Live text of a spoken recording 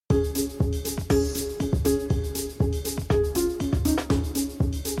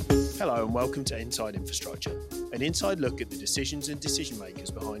and welcome to Inside Infrastructure, an inside look at the decisions and decision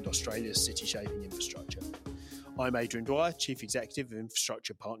makers behind Australia's city shaping infrastructure. I'm Adrian and Ilya, Chief Executive of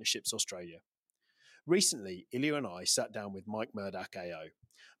Infrastructure Partnerships Australia. Recently, Ilya and I sat down with Mrdak AO.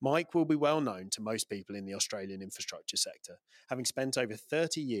 Mike will be well known to most people in the Australian infrastructure sector, having spent over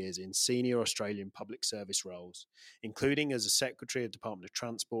 30 years in senior Australian public service roles, including as a Secretary of the Department of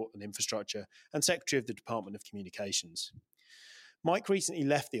Transport and Infrastructure and Secretary of the Department of Communications. Mike recently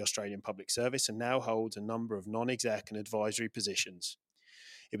left the Australian Public Service and now holds a number of non-exec and advisory positions.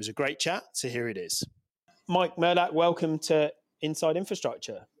 It was a great chat, so here it is. Mike Mrdak, welcome to Inside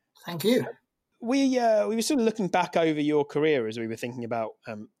Infrastructure. Thank you. We were sort of looking back over your career as we were thinking about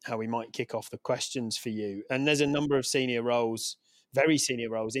how we might kick off the questions for you. And there's a number of senior roles, very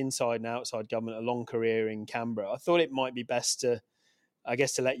senior roles, inside and outside government, a long career in Canberra. I thought it might be best to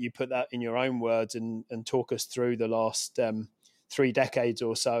let you put that in your own words and talk us through the last 3 decades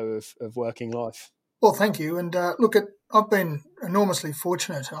or so of working life. Well, thank you. And I've been enormously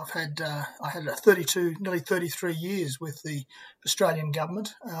fortunate. I had 32, nearly 33 years with the Australian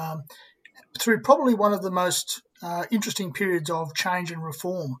government. Through probably one of the most interesting periods of change and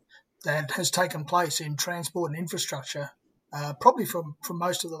reform that has taken place in transport and infrastructure, probably from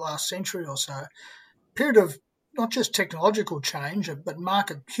most of the last century or so. Period of not just technological change, but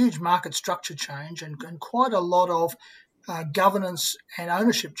huge market structure change and quite a lot of governance and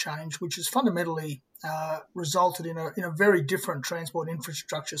ownership change, which has fundamentally resulted in a very different transport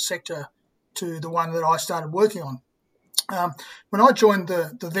infrastructure sector to the one that I started working on. When I joined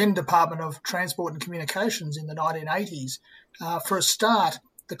the then Department of Transport and Communications in the 1980s, for a start,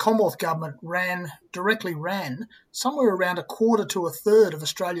 the Commonwealth Government directly ran somewhere around a quarter to a third of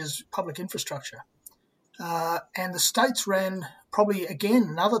Australia's public infrastructure. And the states ran probably,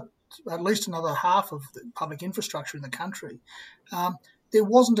 again, at least another half of the public infrastructure in the country. There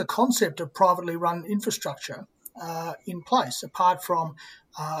wasn't a concept of privately run infrastructure in place, apart from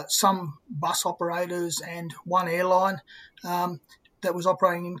some bus operators and one airline that was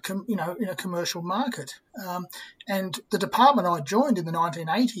operating in a commercial market. And the department I joined in the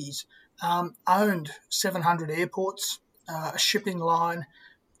 1980s owned 700 airports, a shipping line,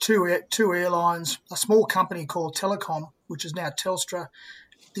 two airlines, a small company called Telecom, which is now Telstra,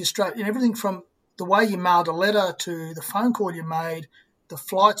 and everything from the way you mailed a letter to the phone call you made, the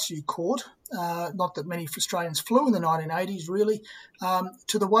flights you caught, not that many Australians flew in the 1980s really,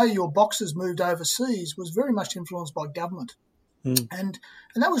 to the way your boxes moved overseas was very much influenced by government. And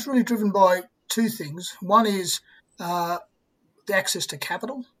that was really driven by two things. One is the access to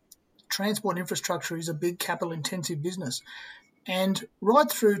capital. Transport infrastructure is a big capital-intensive business. And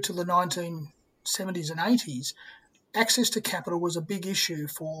right through to the 1970s and 80s, access to capital was a big issue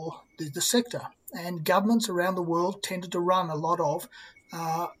for the sector. And governments around the world tended to run a lot of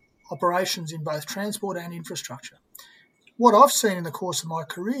operations in both transport and infrastructure. What I've seen in the course of my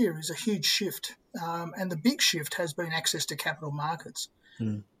career is a huge shift, and the big shift has been access to capital markets.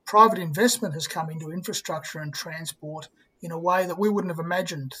 Private investment has come into infrastructure and transport in a way that we wouldn't have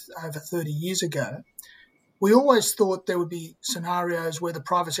imagined over 30 years ago. We always thought there would be scenarios where the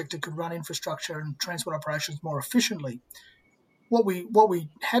private sector could run infrastructure and transport operations more efficiently. What we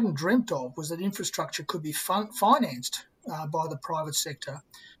hadn't dreamt of was that infrastructure could be financed by the private sector,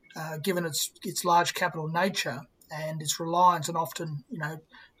 given its large capital nature and its reliance on often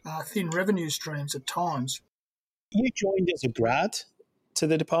thin revenue streams at times. You joined as a grad to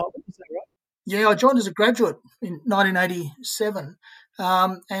the department, is that right? Yeah, I joined as a graduate in 1987,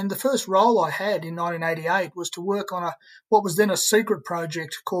 and the first role I had in 1988 was to work on what was then a secret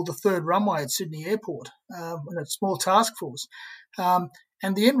project called the third runway at Sydney Airport, in a small task force.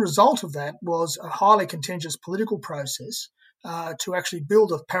 And the end result of that was a highly contentious political process to actually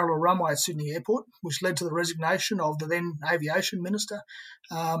build a parallel runway at Sydney Airport, which led to the resignation of the then aviation minister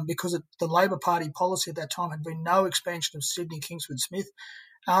because the Labor Party policy at that time had been no expansion of Sydney Kingsford Smith.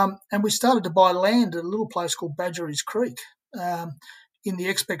 And we started to buy land at a little place called Badgerys Creek in the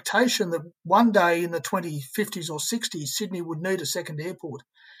expectation that one day in the 2050s or 60s, Sydney would need a second airport.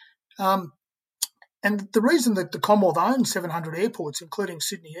 And the reason that the Commonwealth owned 700 airports, including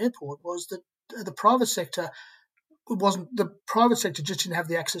Sydney Airport, was that the private sector just didn't have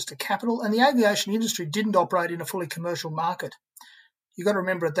the access to capital, and the aviation industry didn't operate in a fully commercial market. You've got to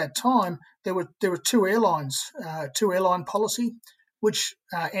remember at that time there were two airlines, two airline policy, which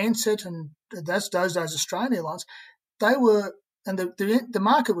Ansett and those days Australian Airlines, they were, and the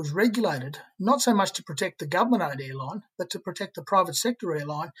market was regulated not so much to protect the government-owned airline, but to protect the private sector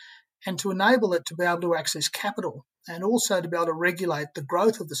airline and to enable it to be able to access capital and also to be able to regulate the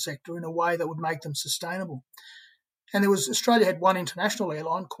growth of the sector in a way that would make them sustainable. And Australia had one international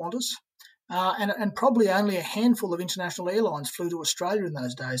airline, Qantas, and probably only a handful of international airlines flew to Australia in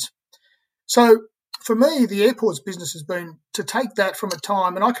those days. So for me, the airports business has been to take that from a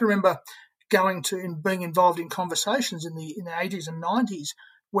time, and I can remember going to and being involved in conversations in the 80s and 90s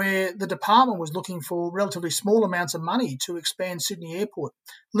where the department was looking for relatively small amounts of money to expand Sydney Airport.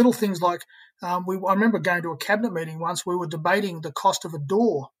 Little things like I remember going to a cabinet meeting once. We were debating the cost of a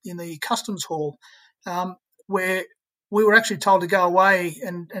door in the customs hall, where we were actually told to go away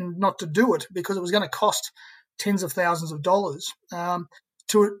and not to do it because it was going to cost tens of thousands of dollars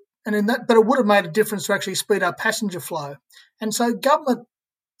but it would have made a difference to actually speed up passenger flow. And so government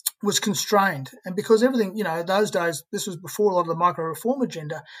was constrained. And because everything, those days, this was before a lot of the micro reform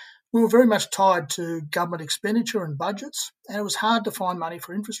agenda, we were very much tied to government expenditure and budgets, and it was hard to find money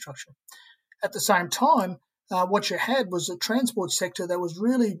for infrastructure. At the same time, what you had was a transport sector that was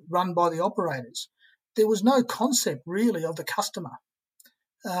really run by the operators. There was no concept really of the customer.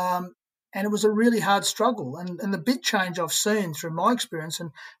 And it was a really hard struggle. And the big change I've seen through my experience,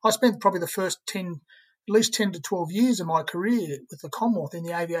 and I spent probably the first at least 10 to 12 years of my career with the Commonwealth in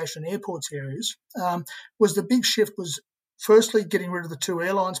the aviation and airports areas, was the big shift was firstly getting rid of the two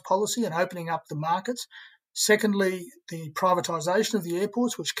airlines policy and opening up the markets. Secondly, the privatisation of the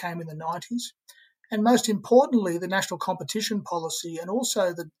airports, which came in the 90s. And most importantly, the national competition policy and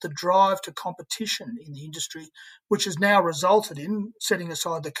also the drive to competition in the industry, which has now resulted in, setting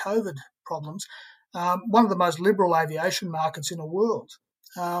aside the COVID problems, one of the most liberal aviation markets in the world.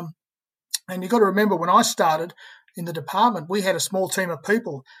 And you've got to remember, when I started in the department, we had a small team of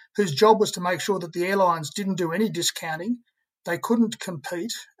people whose job was to make sure that the airlines didn't do any discounting. They couldn't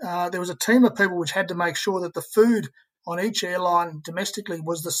compete. There was a team of people which had to make sure that the food on each airline domestically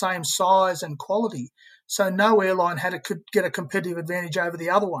was the same size and quality. So no airline could get a competitive advantage over the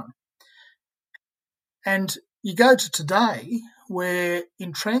other one. And you go to today where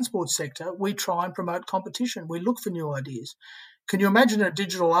in transport sector, we try and promote competition. We look for new ideas. Can you imagine a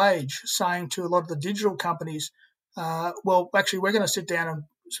digital age saying to a lot of the digital companies, well, actually, we're going to sit down and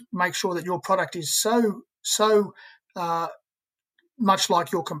make sure that your product is so much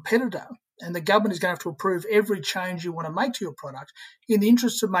like your competitor, and the government is going to have to approve every change you want to make to your product in the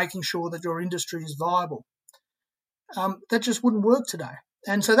interest of making sure that your industry is viable. That just wouldn't work today.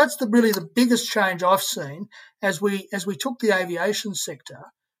 And so that's really the biggest change I've seen as we took the aviation sector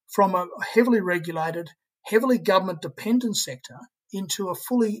from a heavily regulated, heavily government-dependent sector into a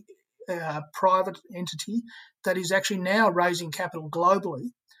fully private entity that is actually now raising capital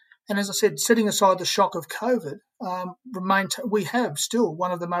globally. And as I said, setting aside the shock of COVID, we have still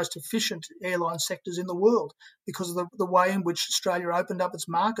one of the most efficient airline sectors in the world because of the way in which Australia opened up its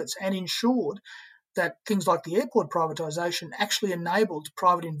markets and ensured that things like the airport privatisation actually enabled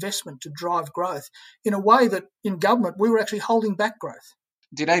private investment to drive growth in a way that in government we were actually holding back growth.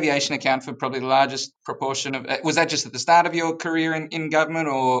 Did aviation account for probably the largest proportion of, was that just at the start of your career in government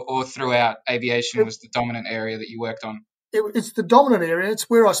or throughout aviation was the dominant area that you worked on? It's the dominant area. It's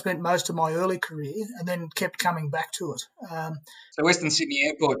where I spent most of my early career and then kept coming back to it. So Western Sydney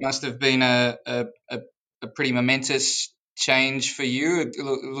Airport must have been a pretty momentous change for you,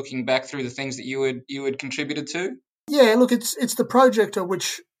 looking back through the things that you had contributed to? Yeah, look, it's the project of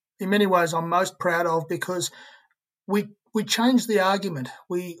which in many ways I'm most proud of because we changed the argument.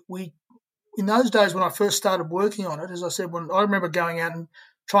 We in those days when I first started working on it, as I said, when I remember going out and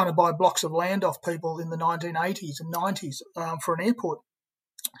trying to buy blocks of land off people in the 1980s and 90s for an airport.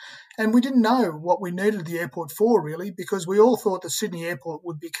 And we didn't know what we needed the airport for, really, because we all thought the Sydney airport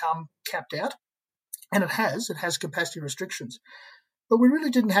would become capped out. And it has capacity restrictions. But we really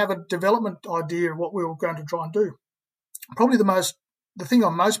didn't have a development idea of what we were going to try and do. Probably the thing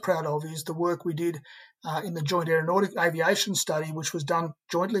I'm most proud of is the work we did in the Joint Aeronautic Aviation Study, which was done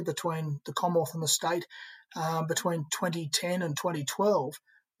jointly between the Commonwealth and the state between 2010 and 2012,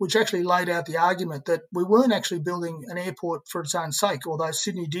 which actually laid out the argument that we weren't actually building an airport for its own sake, although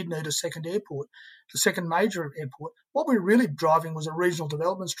Sydney did need a second airport, a second major airport. What we were really driving was a regional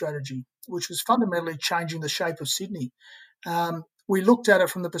development strategy, which was fundamentally changing the shape of Sydney. We looked at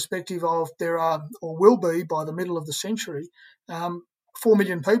it from the perspective of there are, or will be by the middle of the century, 4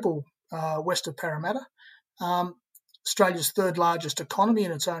 million people west of Parramatta, Australia's third largest economy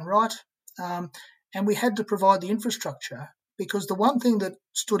in its own right, and we had to provide the infrastructure. Because the one thing that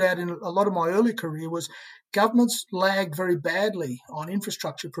stood out in a lot of my early career was governments lagged very badly on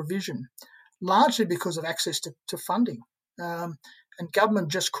infrastructure provision, largely because of access to funding. And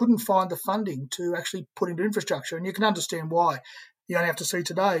government just couldn't find the funding to actually put into infrastructure. And you can understand why. You only have to see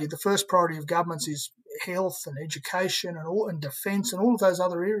today, the first priority of governments is health and education and defence and all of those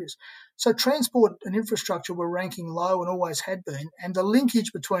other areas. So transport and infrastructure were ranking low and always had been, and the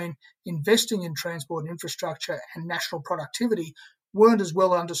linkage between investing in transport and infrastructure and national productivity weren't as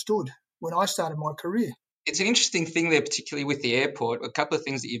well understood when I started my career. It's an interesting thing there, particularly with the airport. A couple of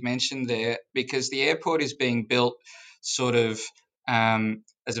things that you've mentioned there, because the airport is being built sort of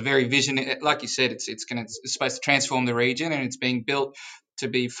as a very vision, like you said, it's supposed to transform the region, and it's being built to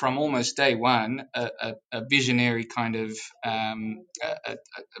be from almost day one a visionary kind of a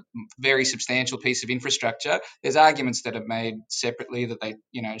very substantial piece of infrastructure. There's arguments that are made separately that they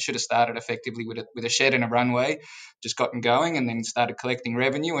should have started effectively with a shed and a runway, just gotten going, and then started collecting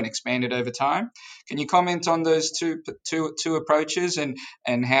revenue and expanded over time. Can you comment on those two approaches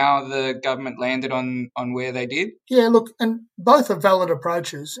and how the government landed on where they did? Yeah, look, and both are valid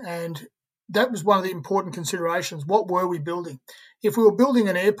approaches, and that was one of the important considerations. What were we building? If we were building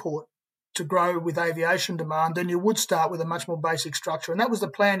an airport to grow with aviation demand, then you would start with a much more basic structure, and that was the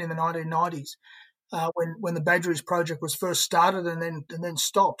plan in the 1990s when the Badgerys project was first started and then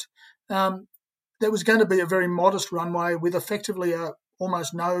stopped. There was going to be a very modest runway with effectively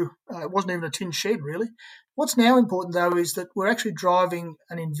almost no, it wasn't even a tin shed really. What's now important though is that we're actually driving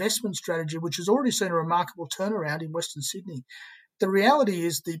an investment strategy which has already seen a remarkable turnaround in Western Sydney. The reality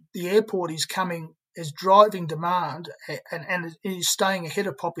is the airport is driving demand and is staying ahead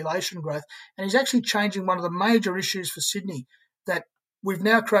of population growth, and is actually changing one of the major issues for Sydney, that we've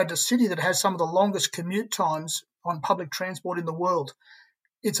now created a city that has some of the longest commute times on public transport in the world.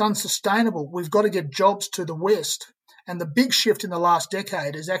 It's unsustainable. We've got to get jobs to the west. And the big shift in the last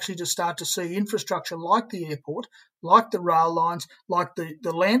decade is actually to start to see infrastructure like the airport, like the rail lines, like the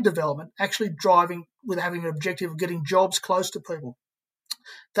land development, actually driving with having an objective of getting jobs close to people.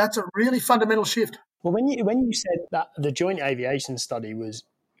 That's a really fundamental shift. Well, when you said that the joint aviation study was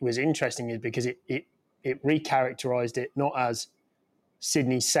interesting, is because it recharacterised it not as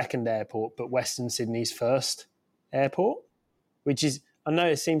Sydney's second airport, but Western Sydney's first airport, which is, I know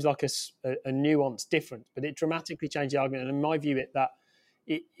it seems like a nuanced difference, but it dramatically changed the argument. And in my view,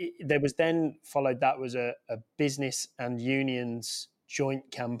 there was then followed that was a business and unions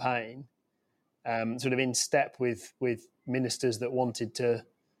joint campaign, sort of in step with ministers that wanted to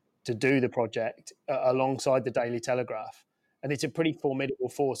do the project alongside the Daily Telegraph. And it's a pretty formidable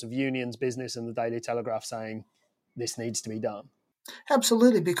force of unions, business and the Daily Telegraph saying this needs to be done.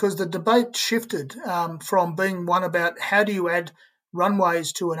 Absolutely, because the debate shifted from being one about how do you add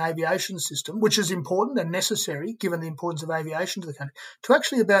runways to an aviation system, which is important and necessary given the importance of aviation to the country, to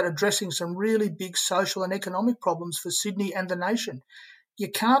actually about addressing some really big social and economic problems for Sydney and the nation. You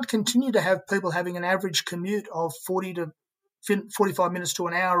can't continue to have people having an average commute of 40 to 45 minutes to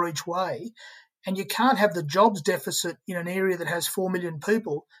an hour each way, and you can't have the jobs deficit in an area that has 4 million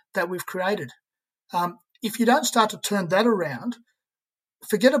people that we've created. If you don't start to turn that around,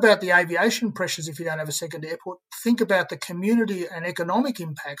 forget about the aviation pressures if you don't have a second airport. Think about the community and economic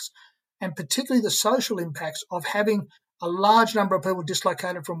impacts, and particularly the social impacts of having a large number of people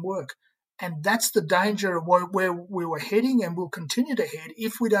dislocated from work. And that's the danger of where we were heading and will continue to head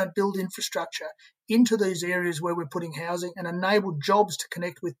if we don't build infrastructure into these areas where we're putting housing and enable jobs to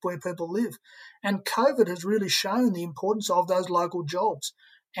connect with where people live. And COVID has really shown the importance of those local jobs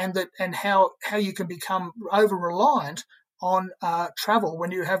and how you can become over-reliant on travel when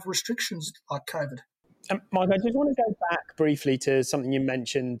you have restrictions like COVID. Mike, I just want to go back briefly to something you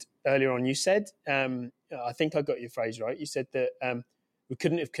mentioned earlier on. You said, I think I got your phrase right, you said that we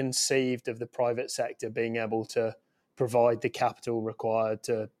couldn't have conceived of the private sector being able to provide the capital required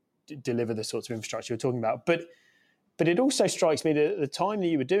to deliver the sorts of infrastructure you're talking about. But it also strikes me that at the time that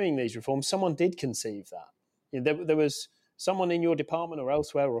you were doing these reforms, someone did conceive that. There was someone in your department or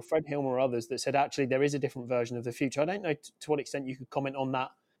elsewhere, or Fred Hilm or others, that said, actually, there is a different version of the future. I don't know to what extent you could comment on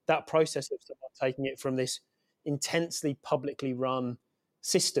that process of someone taking it from this intensely publicly run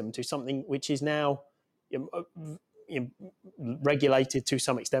system to something which is now regulated to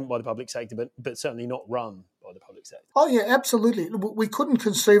some extent by the public sector, but certainly not run by the public sector. Oh, yeah, absolutely. We couldn't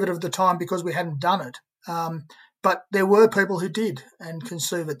conceive it at the time because we hadn't done it. But there were people who did and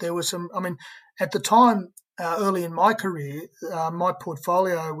conceive it. There were some, at the time, early in my career, my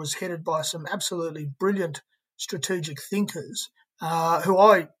portfolio was headed by some absolutely brilliant strategic thinkers who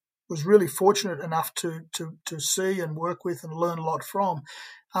I was really fortunate enough to see and work with and learn a lot from.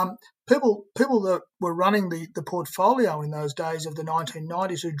 People that were running the portfolio in those days of the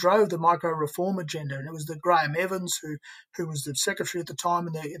 1990s who drove the micro reform agenda, and it was the Graham Evans who was the secretary at the time,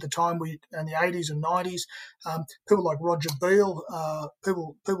 and at the time in the 80s and 90s, people like Roger Beale,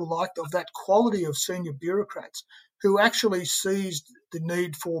 people like of that quality of senior bureaucrats who actually seized the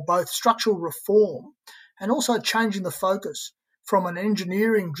need for both structural reform and also changing the focus from an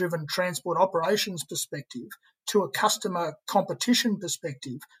engineering-driven transport operations perspective to a customer competition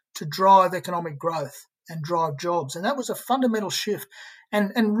perspective to drive economic growth and drive jobs. And that was a fundamental shift.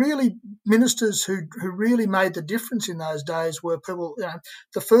 And really ministers who really made the difference in those days were people,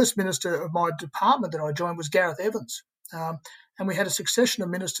 the first minister of my department that I joined was Gareth Evans. And we had a succession of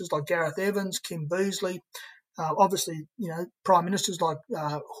ministers like Gareth Evans, Kim Beazley, obviously, prime ministers like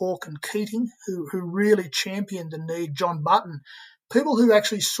Hawke and Keating, who really championed the need, John Button, people who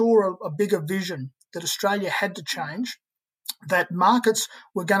actually saw a bigger vision that Australia had to change, that markets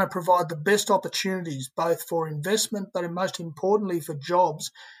were going to provide the best opportunities, both for investment, but most importantly for jobs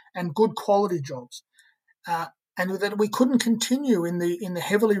and good quality jobs, and that we couldn't continue in the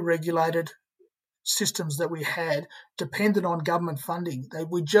heavily regulated systems that we had, dependent on government funding.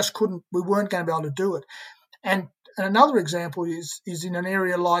 We just couldn't. We weren't going to be able to do it. And another example is in an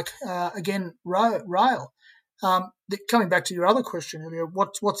area like, again, rail. Coming back to your other question earlier,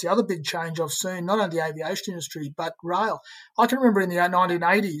 what's the other big change I've seen, not only the aviation industry, but rail? I can remember in the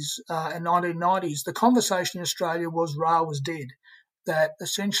 1980s and 1990s, the conversation in Australia was rail was dead. That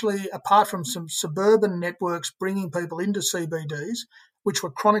essentially, apart from some suburban networks bringing people into CBDs, which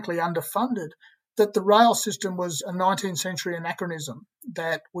were chronically underfunded, that the rail system was a 19th century anachronism,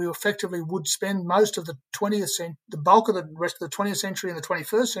 that we effectively would spend most of the 20th century, the bulk of the rest of the 20th century and the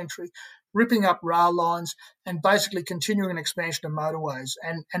 21st century, ripping up rail lines and basically continuing an expansion of motorways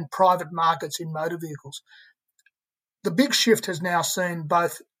and private markets in motor vehicles. The big shift has now seen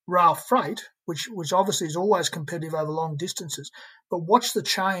both rail freight, which obviously is always competitive over long distances, but watch the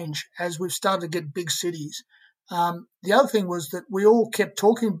change as we've started to get big cities. The other thing was that we all kept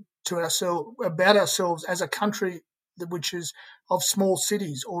talking to ourselves about ourselves as a country which is of small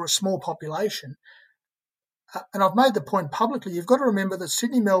cities or a small population. And I've made the point publicly, you've got to remember that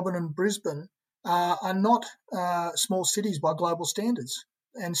Sydney, Melbourne and Brisbane are not small cities by global standards,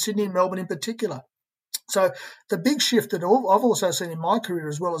 and Sydney and Melbourne in particular. So the big shift that I've also seen in my career,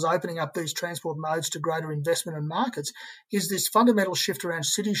 as well as opening up these transport modes to greater investment in markets, is this fundamental shift around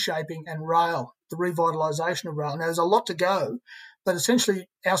city shaping and rail, the revitalisation of rail. Now, there's a lot to go, but essentially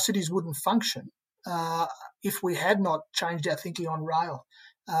our cities wouldn't function if we had not changed our thinking on rail.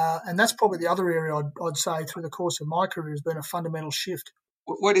 And that's probably the other area I'd say through the course of my career has been a fundamental shift.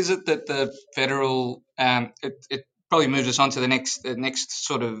 What is it that the federal it probably moves us on to the next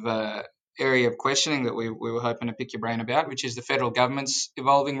sort of area of questioning that we were hoping to pick your brain about, which is the federal government's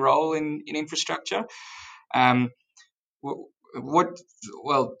evolving role in infrastructure. We'll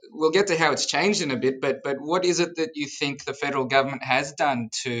get to how it's changed in a bit, but what is it that you think the federal government has done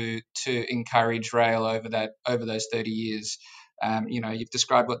to encourage rail over those 30 years? You've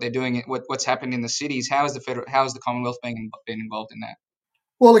described what they're doing, what's happened in the cities. How is the Commonwealth been involved in that?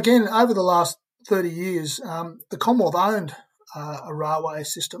 Well, again, over the last 30 years, the Commonwealth owned a railway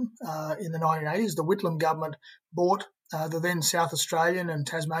system in the 1980s. The Whitlam government bought the then South Australian and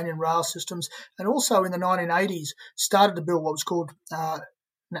Tasmanian rail systems, and also in the 1980s started to build what was called a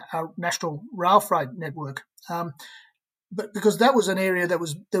national rail freight network. But because that was an area there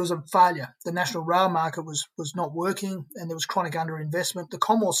was a failure. The national rail market was not working, and there was chronic underinvestment. The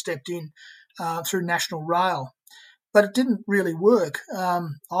Commonwealth stepped in through National Rail, but it didn't really work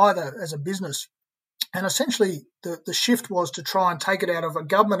either as a business. And essentially, the shift was to try and take it out of a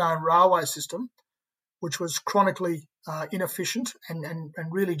government-owned railway system, which was chronically inefficient and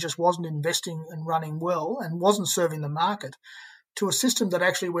really just wasn't investing and running well and wasn't serving the market, to a system that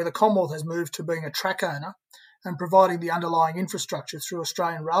actually where the Commonwealth has moved to being a track owner and providing the underlying infrastructure through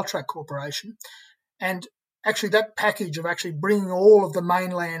Australian Rail Track Corporation. And actually that package of actually bringing all of the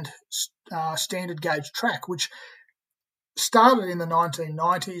mainland standard gauge track, which started in the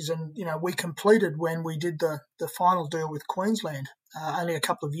 1990s, and we completed when we did the final deal with Queensland only a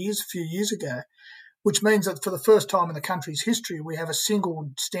few years ago, which means that for the first time in the country's history, we have a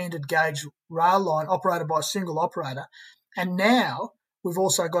single standard gauge rail line operated by a single operator. And now we've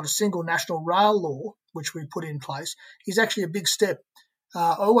also got a single national rail law, which we put in place, is actually a big step.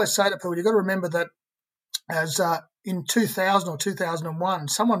 I always say to people, you've got to remember that as in 2000 or 2001,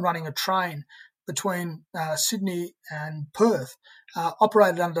 someone running a train between Sydney and Perth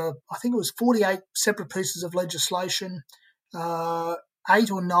operated under, I think it was 48 separate pieces of legislation,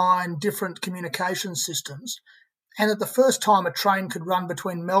 8 or 9 different communication systems, and that the first time a train could run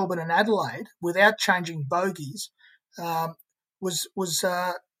between Melbourne and Adelaide without changing bogies was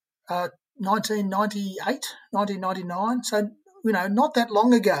 1998, 1999. So, not that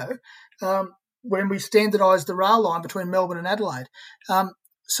long ago, when we standardised the rail line between Melbourne and Adelaide.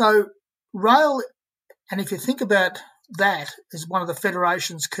 So rail, and if you think about that as one of the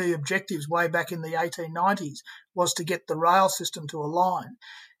Federation's key objectives way back in the 1890s, was to get the rail system to align.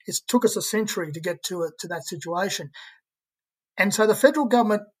 It took us a century to get to that situation. And so the federal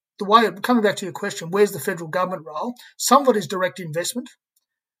government, coming back to your question, where's the federal government role? Some of it is direct investment,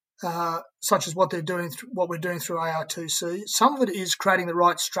 such as what we're doing through AR2C. Some of it is creating the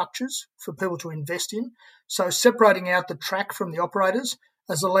right structures for people to invest in. So separating out the track from the operators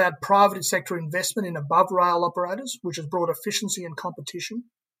has allowed private sector investment in above rail operators, which has brought efficiency and competition.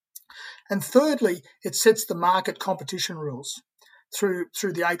 And thirdly, it sets the market competition rules. Through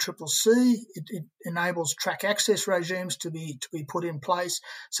the ACCC, it enables track access regimes to be put in place.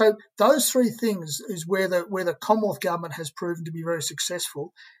 So those three things is where the Commonwealth government has proven to be very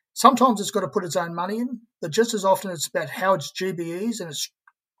successful. Sometimes it's got to put its own money in, but just as often it's about how its GBEs and its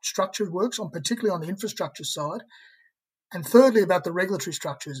structure works, particularly on the infrastructure side. And thirdly, about the regulatory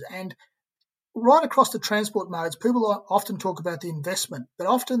structures. And right across the transport modes, people often talk about the investment, but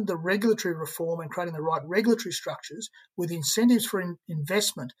often the regulatory reform and creating the right regulatory structures with incentives for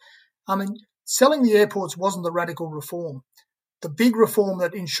investment. I mean, selling the airports wasn't the radical reform. The big reform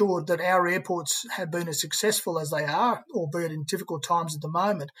that ensured that our airports have been as successful as they are, albeit in difficult times at the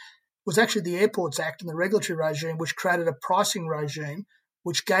moment, was actually the Airports Act and the regulatory regime, which created a pricing regime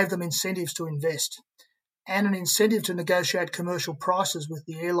which gave them incentives to invest and an incentive to negotiate commercial prices with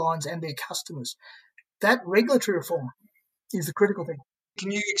the airlines and their customers. That regulatory reform is the critical thing. Can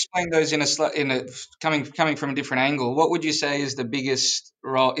you explain those coming from a different angle? What would you say is the biggest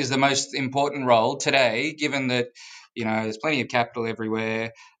role, is the most important role today, given that there's plenty of capital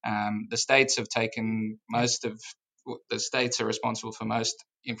everywhere? The states have taken the states are responsible for most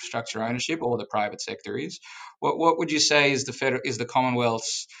infrastructure ownership, or the private sector is. What would you say is the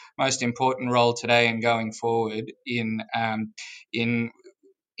Commonwealth's most important role today and going forward in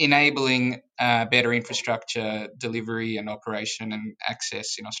enabling better infrastructure delivery and operation and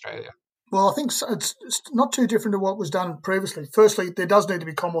access in Australia? Well, I think it's not too different to what was done previously. Firstly, there does need to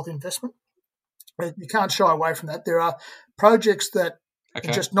be Commonwealth investment. You can't shy away from that. There are projects that are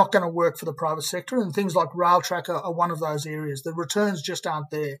just not going to work for the private sector, and things like rail track are one of those areas. The returns just aren't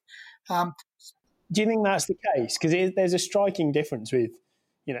there. Do you think that's the case? Because there's a striking difference with,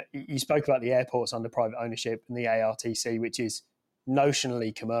 you spoke about the airports under private ownership and the ARTC, which is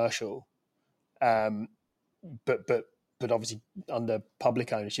notionally commercial, but obviously under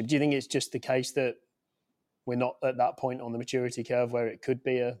public ownership. Do you think it's just the case that we're not at that point on the maturity curve where it could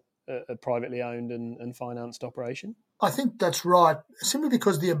be a privately owned and financed operation? I think that's right, simply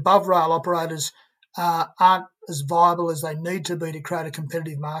because the above rail operators aren't as viable as they need to be to create a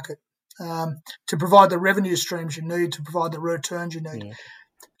competitive market, to provide the revenue streams you need, to provide the returns you need.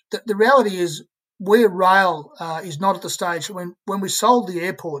 Yeah. The reality is, where rail is not at the stage, when we sold the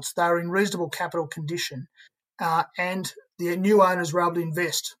airports, they were in reasonable capital condition, and the new owners were able to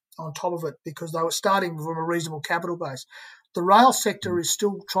invest on top of it because they were starting from a reasonable capital base. The rail sector is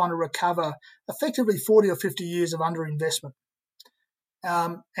still trying to recover effectively 40 or 50 years of underinvestment.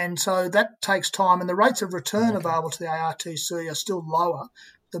 And so that takes time, and the rates of return available to the ARTC are still lower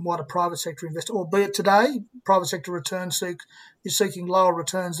than what a private sector investor, albeit today, private sector is seeking lower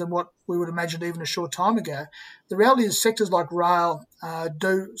returns than what we would imagine even a short time ago. The reality is sectors like rail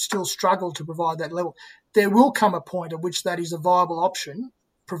do still struggle to provide that level. There will come a point at which that is a viable option,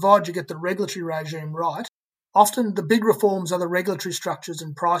 provided you get the regulatory regime right. Often the big reforms are the regulatory structures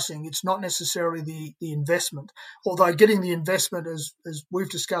and pricing. It's not necessarily the investment, although getting the investment, as we've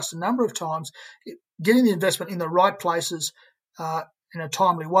discussed a number of times, getting the investment in the right places in a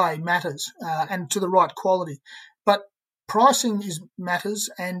timely way matters, and to the right quality. But pricing matters,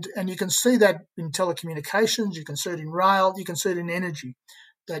 and you can see that in telecommunications, you can see it in rail, you can see it in energy,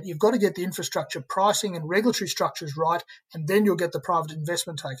 that you've got to get the infrastructure pricing and regulatory structures right, and then you'll get the private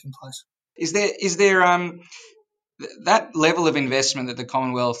investment taking place. Is there that level of investment that the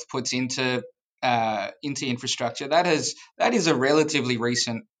Commonwealth puts into infrastructure, that is a relatively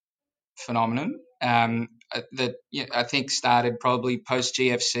recent phenomenon that I think started probably post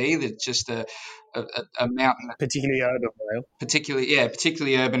GFC. That's just a mountain, particularly urban rail.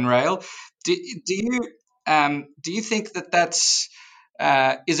 Particularly urban rail. Do you think that's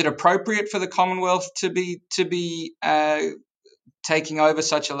is it appropriate for the Commonwealth to be taking over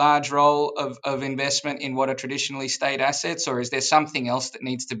such a large role of investment in what are traditionally state assets, or is there something else that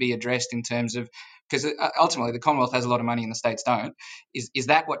needs to be addressed in terms of because ultimately the Commonwealth has a lot of money and the states don't. Is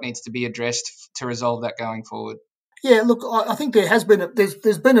that what needs to be addressed to resolve that going forward? Yeah, look, I think there has been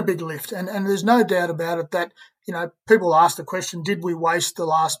there's been a big lift, and there's no doubt about it that people ask the question, did we waste the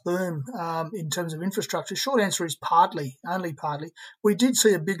last boom in terms of infrastructure? Short answer is partly, only partly. We did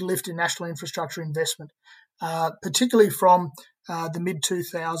see a big lift in national infrastructure investment, particularly from the mid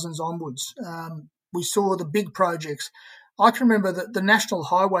 2000s onwards. We saw the big projects. I can remember that the National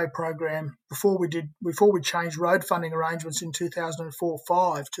Highway Program before we changed road funding arrangements in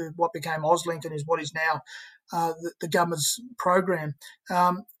 2004-5 to what became Auslink and is what is now the government's program.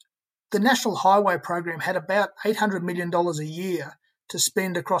 The National Highway Program had about $800 million a year to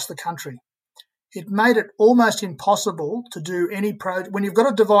spend across the country. It made it almost impossible to do any project. When you've got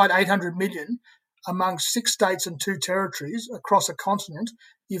to divide $800 million amongst 6 states and 2 territories across a continent,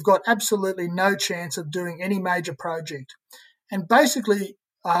 you've got absolutely no chance of doing any major project. And basically,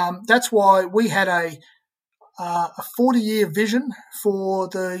 that's why we had a 40-year vision for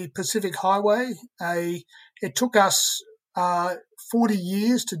the Pacific Highway. It took us 40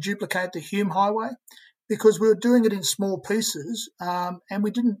 years to duplicate the Hume Highway because we were doing it in small pieces, and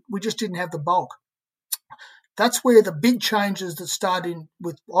we just didn't have the bulk. That's where the big changes that started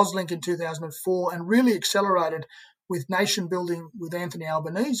with Auslink in 2004 and really accelerated with nation building with Anthony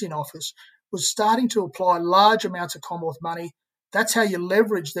Albanese in office was starting to apply large amounts of Commonwealth money. That's how you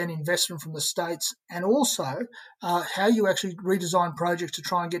leverage then investment from the states, and also how you actually redesign projects to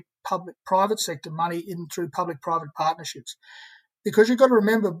try and get public-private sector money in through public-private partnerships. Because you've got to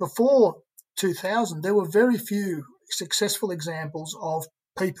remember, before 2000, there were very few successful examples of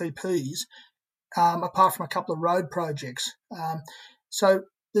PPPs, apart from a couple of road projects. So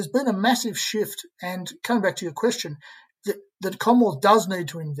there's been a massive shift, and coming back to your question, the Commonwealth does need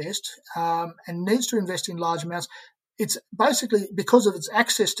to invest and needs to invest in large amounts. It's basically because of its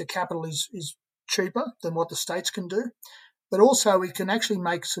access to capital is cheaper than what the states can do, but also we can actually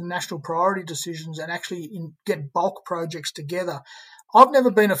make some national priority decisions and actually get bulk projects together. I've never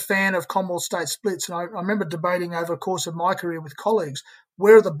been a fan of Commonwealth state splits, and I remember debating over the course of my career with colleagues,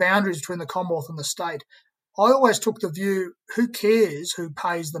 where are the boundaries between the Commonwealth and the state? I always took the view, who cares who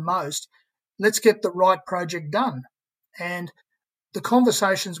pays the most? Let's get the right project done. And the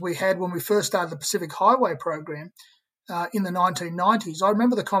conversations we had when we first started the Pacific Highway Program, in the 1990s, I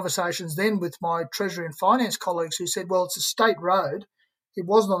remember the conversations then with my Treasury and Finance colleagues who said, well, it's a state road. It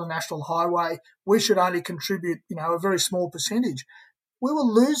was not a national highway. We should only contribute, a very small percentage. We were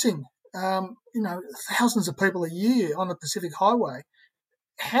losing, thousands of people a year on the Pacific Highway.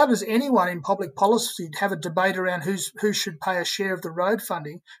 How does anyone in public policy have a debate around who should pay a share of the road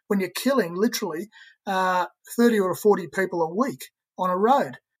funding when you're killing literally 30 or 40 people a week on a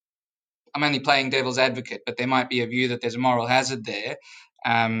road? I'm only playing devil's advocate, but there might be a view that there's a moral hazard there,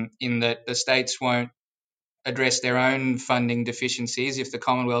 in that the states won't address their own funding deficiencies if the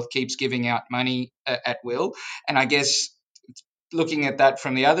Commonwealth keeps giving out money at will. And I guess looking at that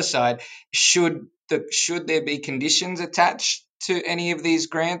from the other side, should there be conditions attached to any of these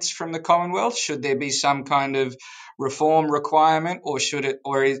grants from the Commonwealth? Should there be some kind of reform requirement, or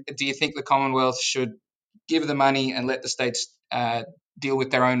do you think the Commonwealth should give the money and let the states deal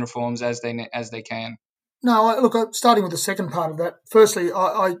with their own reforms as they can? No, look, starting with the second part of that, firstly,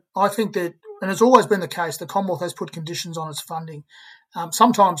 I think that, and it's always been the case, the Commonwealth has put conditions on its funding.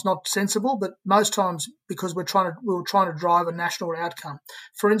 Sometimes not sensible, but most times because we were trying to drive a national outcome.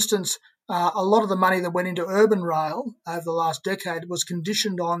 For instance, a lot of the money that went into urban rail over the last decade was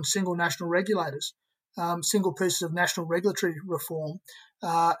conditioned on single national regulators, single pieces of national regulatory reform,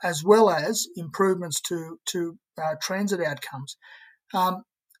 as well as improvements to transit outcomes.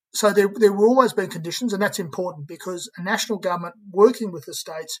 So there will always be conditions, and that's important because a national government working with the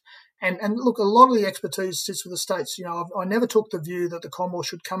states, and look, a lot of the expertise sits with the states. I never took the view that the Commonwealth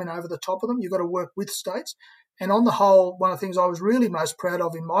should come in over the top of them. You've got to work with states. And on the whole, one of the things I was really most proud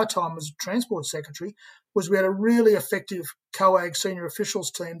of in my time as Transport Secretary was we had a really effective COAG senior officials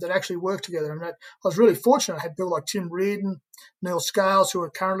team that actually worked together. And I was really fortunate. I had people like Tim Reardon, Neil Scales, who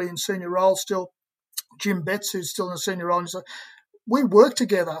are currently in senior roles still, Jim Betts, who's still in a senior role. And so we worked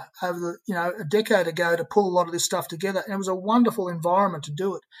together over a decade ago to pull a lot of this stuff together, and it was a wonderful environment to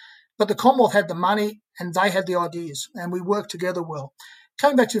do it. But the Commonwealth had the money and they had the ideas, and we worked together well.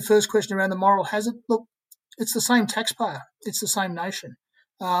 Coming back to your first question around the moral hazard, look, it's the same taxpayer, it's the same nation.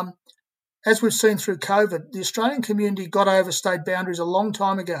 As we've seen through COVID, the Australian community got over state boundaries a long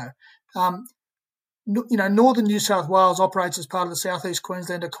time ago. Northern New South Wales operates as part of the Southeast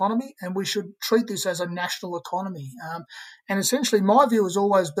Queensland economy, and we should treat this as a national economy. And essentially, my view has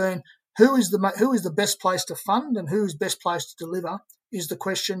always been who is the best place to fund and who is best placed to deliver, is the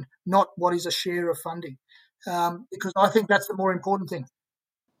question, not what is a share of funding, because I think that's the more important thing.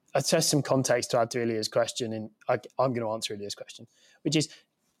 I'd say some context to add to Ilya's question, and I'm going to answer Ilya's question, which is,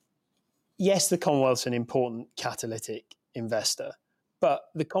 yes, the Commonwealth's an important catalytic investor, but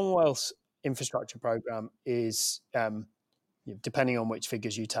the Commonwealth's infrastructure programme is, depending on which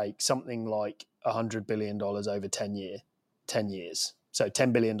figures you take, something like $100 billion over 10 years. So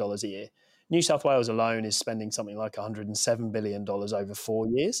 $10 billion a year. New South Wales alone is spending something like $107 billion over 4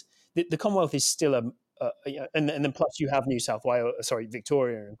 years. The Commonwealth is still and then plus you have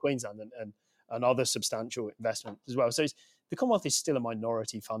Victoria and Queensland and other substantial investment as well. So the Commonwealth is still a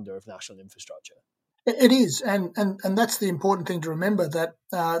minority funder of national infrastructure. It is, and that's the important thing to remember, that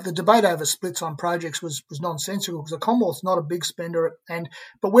the debate over splits on projects was nonsensical, because the Commonwealth's not a big spender,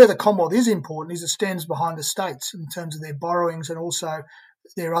 but where the Commonwealth is important is it stands behind the states in terms of their borrowings and also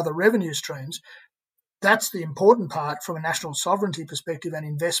their other revenue streams. That's the important part from a national sovereignty perspective and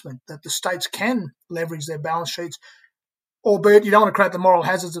investment, that the states can leverage their balance sheets, albeit you don't want to create the moral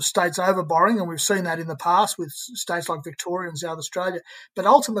hazards of states over-borrowing, and we've seen that in the past with states like Victoria and South Australia. But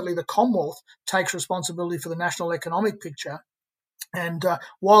ultimately, the Commonwealth takes responsibility for the national economic picture, and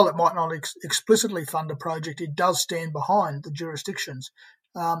while it might not explicitly fund a project, it does stand behind the jurisdictions.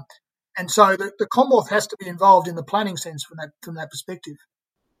 And so the Commonwealth has to be involved in the planning sense from that perspective.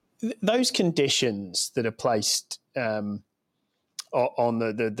 Those conditions that are placed on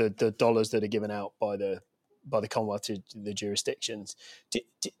the dollars that are given out by the Commonwealth to the jurisdictions,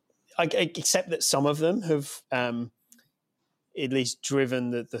 I accept that some of them have at least driven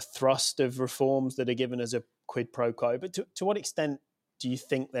the thrust of reforms that are given as a quid pro quo. But to what extent do you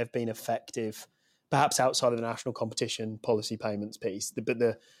think they've been effective, perhaps outside of the national competition policy payments piece, but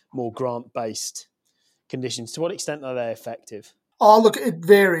the more grant-based conditions, to what extent are they effective? Oh, look, it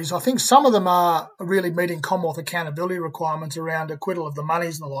varies. I think some of them are really meeting Commonwealth accountability requirements around acquittal of the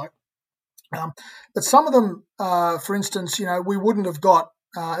monies and the like. But some of them, for instance, we wouldn't have got,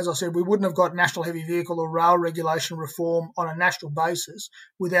 as I said, we wouldn't have got national heavy vehicle or rail regulation reform on a national basis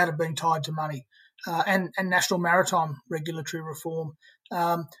without it being tied to money, and national maritime regulatory reform.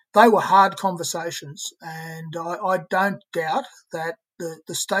 They were hard conversations, and I don't doubt that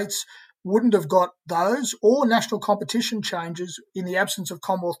the states wouldn't have got those or national competition changes in the absence of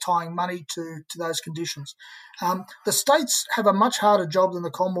Commonwealth tying money to those conditions. The states have a much harder job than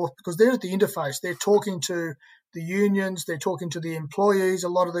the Commonwealth, because they're at the interface. They're talking to the unions, they're talking to the employees, a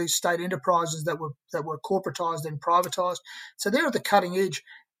lot of these state enterprises that were corporatised and privatised. So they're at the cutting edge,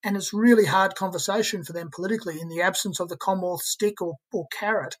 and it's really hard conversation for them politically in the absence of the Commonwealth stick or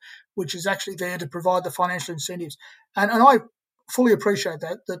carrot, which is actually there to provide the financial incentives. And I fully appreciate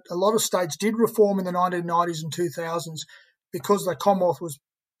that a lot of states did reform in the 1990s and 2000s because the Commonwealth was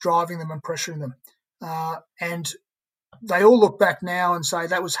driving them and pressuring them. And they all look back now and say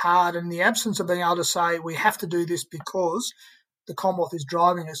that was hard. And in the absence of being able to say we have to do this because the Commonwealth is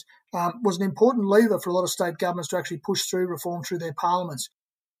driving us, was an important lever for a lot of state governments to actually push through reform through their parliaments.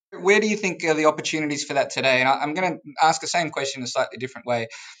 Where do you think are the opportunities for that today? And I'm going to ask the same question in a slightly different way.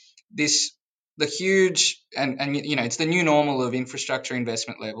 The huge, and it's the new normal of infrastructure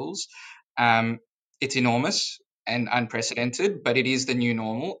investment levels. It's enormous and unprecedented, but it is the new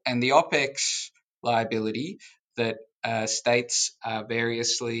normal. And the OPEX liability that states are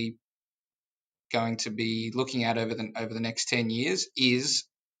variously going to be looking at over the next 10 years is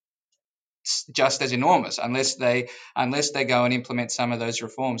just as enormous, unless they go and implement some of those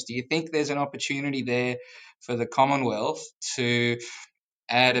reforms. Do you think there's an opportunity there for the Commonwealth to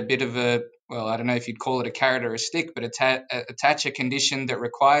add a bit of a, well, I don't know if you'd call it a carrot or a stick, but attach a condition that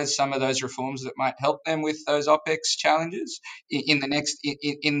requires some of those reforms that might help them with those OPEX challenges in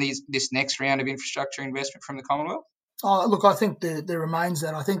this next round of infrastructure investment from the Commonwealth? Oh, look, I think there remains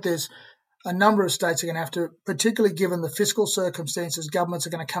that. I think there's a number of states are going to have to, particularly given the fiscal circumstances governments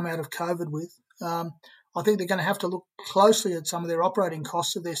are going to come out of COVID with, I think they're going to have to look closely at some of their operating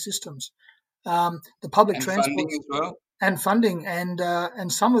costs of their systems. The public transport funding as well. And funding,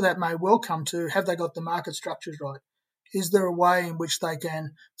 and some of that may well come to, have they got the market structures right? Is there a way in which they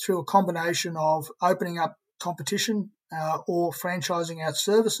can, through a combination of opening up competition or franchising out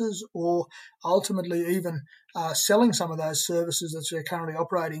services, or ultimately even selling some of those services that they're currently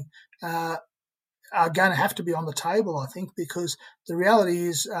operating, are going to have to be on the table, I think, because the reality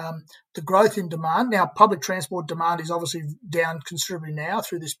is the growth in demand. Now, public transport demand is obviously down considerably now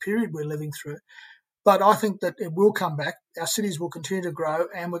through this period we're living through. But I think that it will come back. Our cities will continue to grow,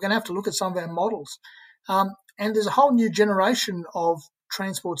 and we're going to have to look at some of our models. And there's a whole new generation of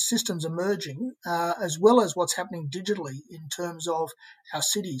transport systems emerging, as well as what's happening digitally in terms of our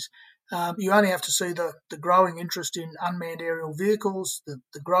cities. You only have to see the growing interest in unmanned aerial vehicles,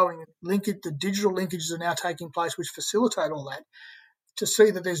 the growing linkage, the digital linkages are now taking place which facilitate all that, to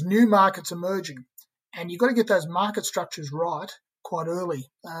see that there's new markets emerging. And you've got to get those market structures right quite early.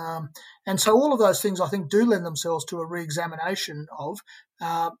 And so all of those things, I think, do lend themselves to a re-examination of.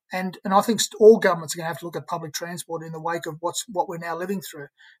 And I think all governments are going to have to look at public transport in the wake of what we're now living through,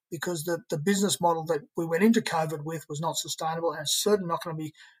 because the business model that we went into COVID with was not sustainable, and it's certainly not going to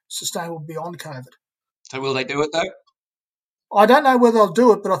be sustainable beyond COVID. So will they do it, though? I don't know whether they'll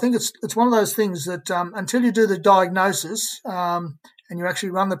do it, but I think it's one of those things that until you do the diagnosis and you actually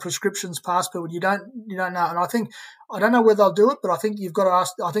run the prescriptions past people, you don't know. And I don't know whether they'll do it, but I think you've got to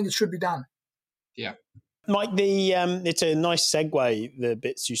ask. I think it should be done. Yeah, Mike, it's a nice segue, the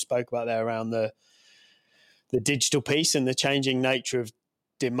bits you spoke about there around the digital piece and the changing nature of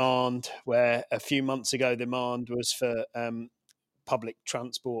demand, where a few months ago demand was for public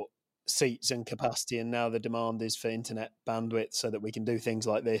transport seats and capacity, and now the demand is for internet bandwidth so that we can do things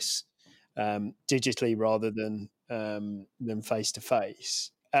like this digitally rather than face to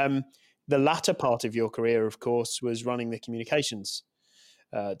face. The latter part of your career, of course, was running the communications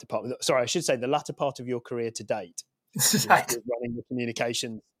department. Sorry, I should say the latter part of your career to date was running the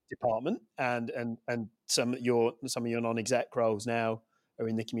communications department, and some of your non-exec roles now are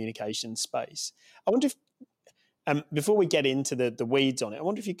in the communications space. I wonder if before we get into the weeds on it, I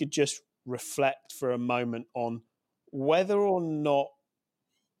wonder if you could just reflect for a moment on whether or not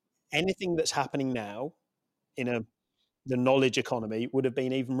anything that's happening now in the knowledge economy would have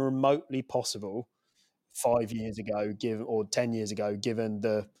been even remotely possible 5 years ago, or 10 years ago, given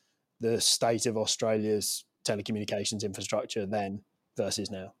the state of Australia's telecommunications infrastructure then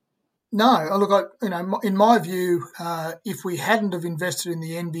versus now. No, look, in my view, if we hadn't have invested in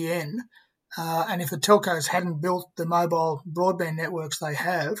the NBN, and if the telcos hadn't built the mobile broadband networks they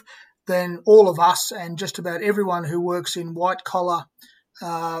have, then all of us and just about everyone who works in white-collar,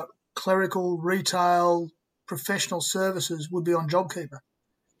 clerical, retail, professional services would be on JobKeeper.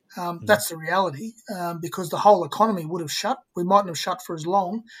 That's the reality, because the whole economy would have shut. We mightn't have shut for as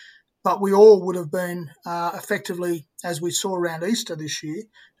long, but we all would have been effectively, as we saw around Easter this year,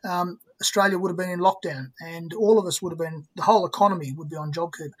 Australia would have been in lockdown, and all of us would have been, the whole economy would be on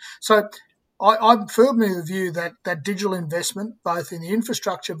JobKeeper. So I'm firmly of the view that digital investment, both in the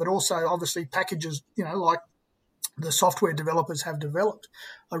infrastructure, but also obviously packages, like the software developers have developed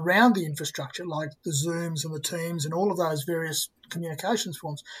around the infrastructure, like the Zooms and the Teams and all of those various communications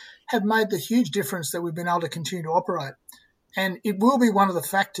forms, have made the huge difference that we've been able to continue to operate. And it will be one of the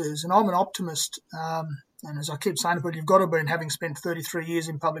factors, and I'm an optimist, and as I keep saying to people, you've got to be, having spent 33 years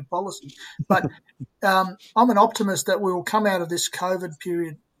in public policy, but I'm an optimist that we will come out of this COVID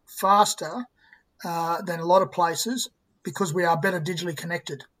period faster than a lot of places because we are better digitally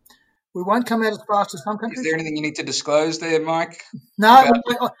connected. We won't come out as fast as some countries. Is there anything you need to disclose there, Mike? No,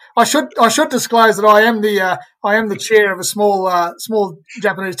 I should disclose that I am the chair of a small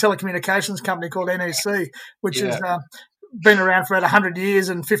Japanese telecommunications company called NEC, which has been around for about 100 years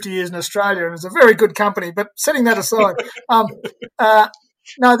and 50 years in Australia, and it's a very good company. But setting that aside, no,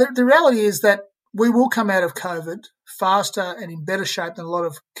 the reality is that we will come out of COVID faster and in better shape than a lot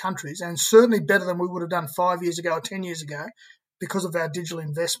of countries, and certainly better than we would have done 5 years ago or 10 years ago because of our digital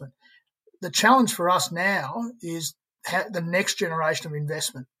investment. The challenge for us now is the next generation of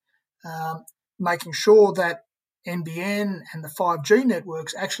investment, making sure that NBN and the 5G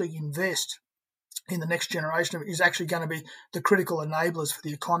networks actually invest in the next generation is actually going to be the critical enablers for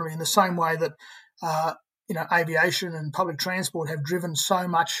the economy, in the same way that aviation and public transport have driven so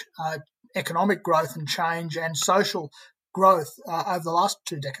much economic growth and change and social growth over the last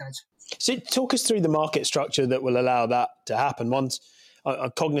 2 decades. So talk us through the market structure that will allow that to happen. Once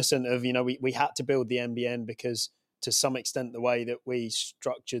I'm cognizant of, we had to build the NBN because to some extent the way that we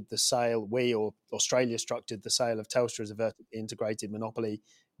structured the sale, or Australia structured the sale of Telstra as a vertically integrated monopoly,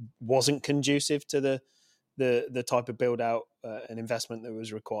 wasn't conducive to the type of build out and investment that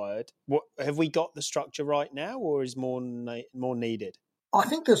was required. What have we got the structure right now, or is more needed? I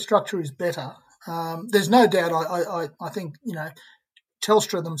think the structure is better. There's no doubt. I think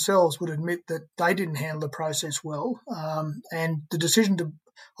Telstra themselves would admit that they didn't handle the process well, and the decision to.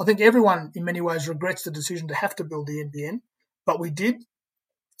 I think everyone in many ways regrets the decision to have to build the NBN, but we did,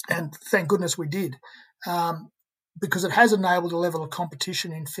 and thank goodness we did. Because it has enabled a level of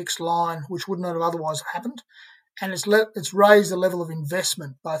competition in fixed line which would not have otherwise happened, and it's raised the level of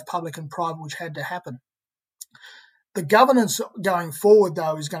investment, both public and private, which had to happen. The governance going forward,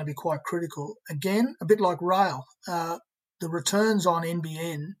 though, is going to be quite critical. Again, a bit like rail, the returns on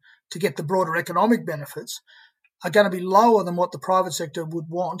NBN to get the broader economic benefits are going to be lower than what the private sector would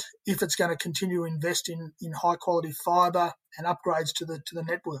want if it's going to continue to invest in high quality fibre and upgrades to the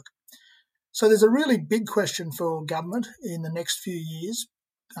network. So there's a really big question for government in the next few years,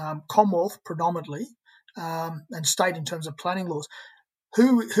 Commonwealth predominantly, and state in terms of planning laws.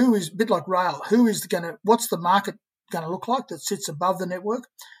 Who is a bit like rail? What's the market going to look like that sits above the network?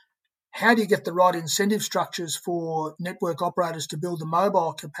 How do you get the right incentive structures for network operators to build the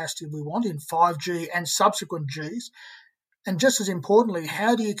mobile capacity we want in 5G and subsequent Gs? And just as importantly,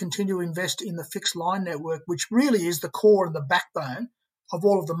 how do you continue to invest in the fixed line network, which really is the core and the backbone of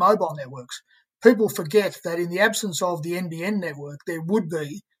all of the mobile networks? People forget that in the absence of the NBN network, there would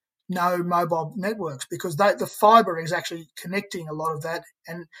be no mobile networks because the fibre is actually connecting a lot of that,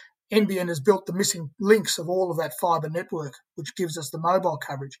 and NBN has built the missing links of all of that fibre network, which gives us the mobile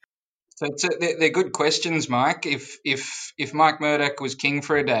coverage. So they're good questions, Mike. If Mike Mrdak was king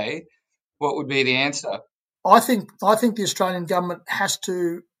for a day, what would be the answer? I think the Australian government has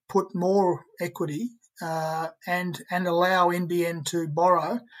to put more equity and allow NBN to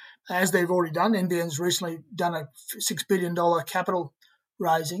borrow, as they've already done. NBN's recently done a $6 billion capital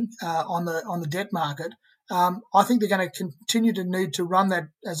raising on the debt market. I think they're going to continue to need to run that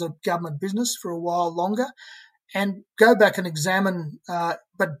as a government business for a while longer, and go back and examine,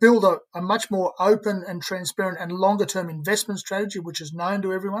 but build a much more open and transparent and longer-term investment strategy, which is known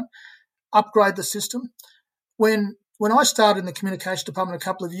to everyone. Upgrade the system. When I started in the communications department a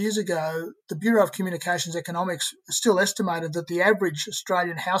couple of years ago, the Bureau of Communications Economics still estimated that the average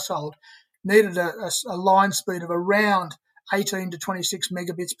Australian household needed a line speed of around 18 to 26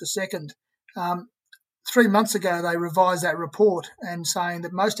 megabits per second. 3 months ago, they revised that report and saying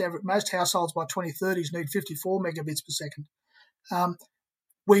that most households by 2030s need 54 megabits per second.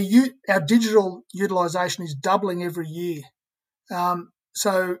 Our digital utilisation is doubling every year.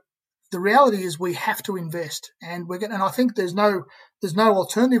 So the reality is we have to invest, and I think there's no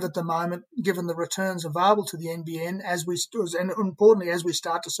alternative at the moment, given the returns available to the NBN and importantly as we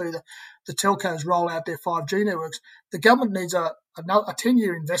start to see the telcos roll out their 5G networks. The government needs a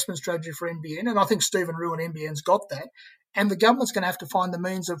 10-year investment strategy for NBN, and I think Stephen Rue and NBN's got that. And the government's going to have to find the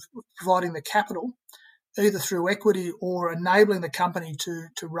means of providing the capital, either through equity or enabling the company to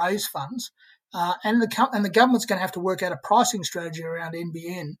raise funds. And the government's going to have to work out a pricing strategy around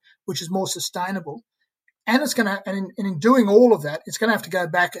NBN, which is more sustainable. And in doing all of that, it's going to have to go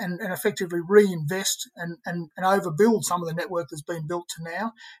back and effectively reinvest and overbuild some of the network that's been built to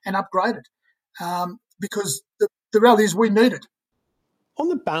now and upgrade it. Because the reality is we need it. On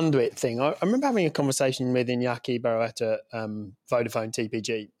the bandwidth thing, I remember having a conversation with Iñaki Barroeta at Vodafone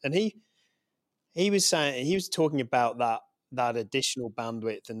TPG, and he was talking about that additional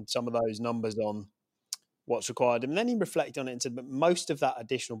bandwidth and some of those numbers on what's required. And then he reflected on it and said, but most of that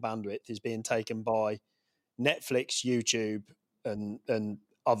additional bandwidth is being taken by Netflix, YouTube, and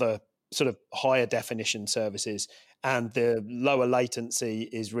other sort of higher definition services. And the lower latency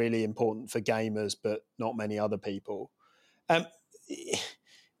is really important for gamers, but not many other people.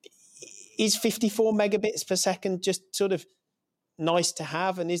 Is 54 megabits per second just sort of nice to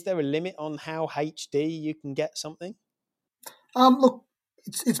have? And is there a limit on how HD you can get something? Look,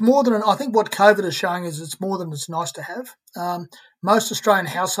 it's more than I think what COVID is showing is it's more than it's nice to have. Most Australian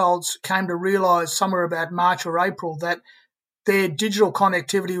households came to realise somewhere about March or April that their digital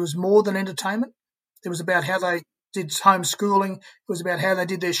connectivity was more than entertainment. It was about how they did homeschooling. It was about how they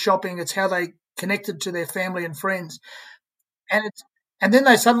did their shopping. It's how they connected to their family and friends. And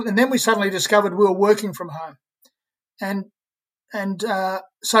then we suddenly discovered we were working from home, and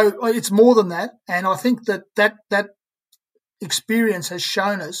so it's more than that. And I think that experience has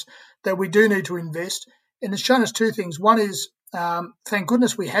shown us that we do need to invest, and it's shown us two things. One is, thank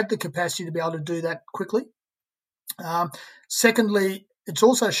goodness we had the capacity to be able to do that quickly. Secondly, it's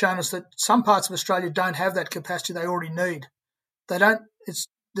also shown us that some parts of Australia don't have that capacity they already need. They don't.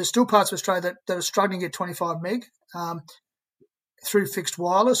 There's still parts of Australia that are struggling to get 25 meg through fixed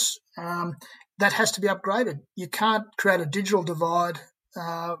wireless. That has to be upgraded. You can't create a digital divide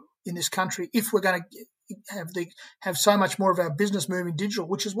in this country if we're going to have so much more of our business moving digital,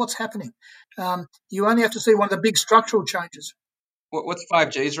 which is what's happening. You only have to see one of the big structural changes. What's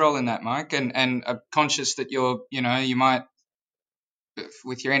 5G's role in that, Mike? And I'm conscious that you might,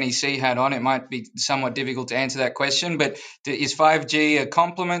 with your NEC hat on, it might be somewhat difficult to answer that question, but is 5G a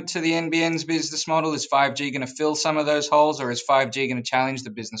complement to the NBN's business model? Is 5G going to fill some of those holes, or is 5G going to challenge the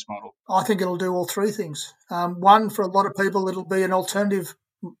business model? I think it'll do all three things. One, for a lot of people, it'll be an alternative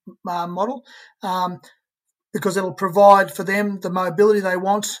model. because it'll provide for them the mobility they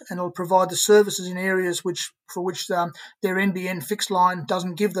want, and it'll provide the services in areas for which their NBN fixed line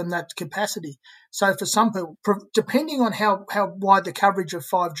doesn't give them that capacity. So for some people, depending on how wide the coverage of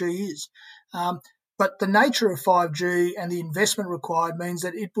 5G is, but the nature of 5G and the investment required means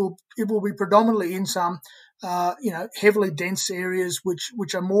that it will be predominantly in some heavily dense areas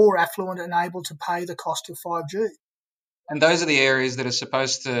which are more affluent and able to pay the cost of 5G. And those are the areas that are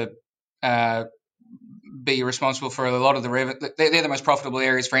supposed to be responsible for a lot of the revenue. They're the most profitable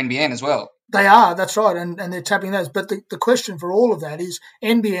areas for NBN as well. They are, that's right, and they're tapping those. But the question for all of that is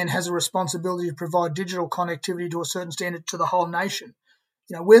NBN has a responsibility to provide digital connectivity to a certain standard to the whole nation.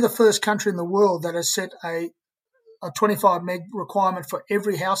 We're the first country in the world that has set a 25 meg requirement for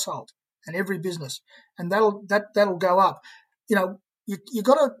every household and every business, and that'll go up. You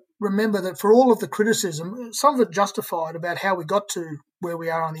got to remember that for all of the criticism, some of it justified about how we got to where we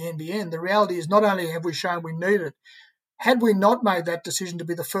are on the NBN, the reality is not only have we shown we need it, had we not made that decision to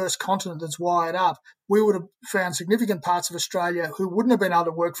be the first continent that's wired up, we would have found significant parts of Australia who wouldn't have been able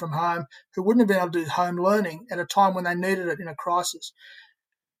to work from home, who wouldn't have been able to do home learning at a time when they needed it in a crisis.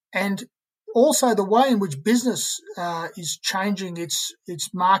 And also the way in which business is changing its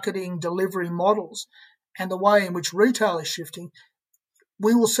marketing delivery models and the way in which retail is shifting,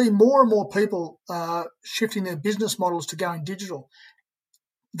 we will see more and more people shifting their business models to going digital.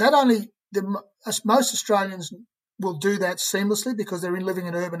 Most Australians will do that seamlessly because they're living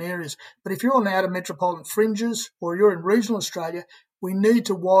in urban areas. But if you're on the outer metropolitan fringes or you're in regional Australia, we need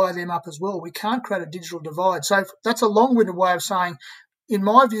to wire them up as well. We can't create a digital divide. So that's a long-winded way of saying, in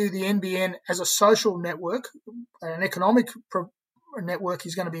my view, the NBN as a social network, an economic network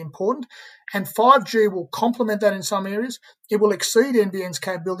is going to be important, and 5G will complement that in some areas. It will exceed NBN's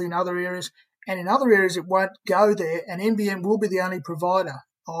capability in other areas, and in other areas it won't go there, and NBN will be the only provider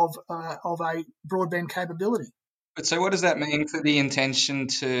of a broadband capability. But so what does that mean for the intention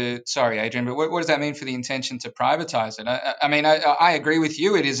to, sorry, Adrian, but what does that mean for the intention to privatise it? I agree with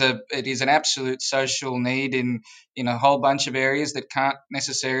you. It is an absolute social need in a whole bunch of areas that can't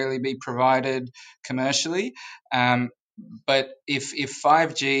necessarily be provided commercially. But if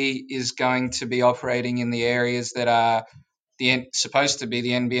 5G is going to be operating in the areas that are supposed to be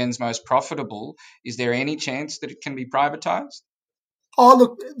the NBN's most profitable, is there any chance that it can be privatised? Oh,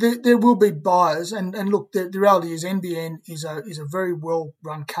 look, there will be buyers, and look, the reality is NBN is a very well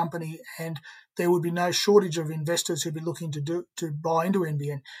run company, and there would be no shortage of investors who'd be looking to buy into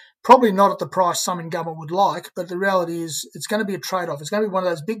NBN. Probably not at the price some in government would like, but the reality is it's going to be a trade off. It's going to be one of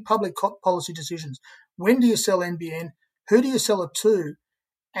those big public policy decisions. When do you sell NBN? Who do you sell it to?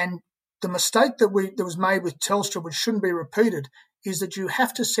 And the mistake that was made with Telstra, which shouldn't be repeated, is that you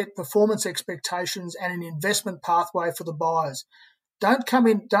have to set performance expectations and an investment pathway for the buyers. Don't come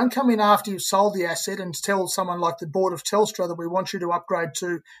in after you've sold the asset and tell someone like the board of Telstra that we want you to upgrade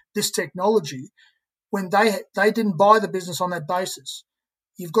to this technology when they didn't buy the business on that basis.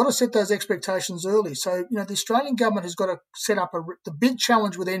 You've got to set those expectations early. So, the Australian government has got to set up the big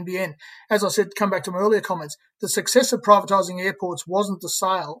challenge with NBN. As I said, come back to my earlier comments, the success of privatising airports wasn't the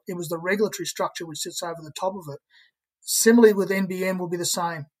sale, it was the regulatory structure which sits over the top of it. Similarly with NBN will be the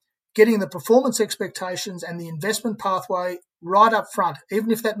same. Getting the performance expectations and the investment pathway right up front,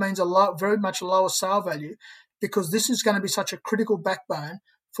 even if that means very much lower sale value, because this is going to be such a critical backbone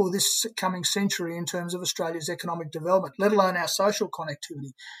for this coming century in terms of Australia's economic development, let alone our social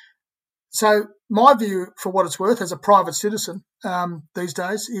connectivity. So my view, for what it's worth, as a private citizen these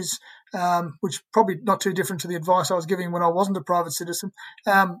days is, which probably not too different to the advice I was giving when I wasn't a private citizen,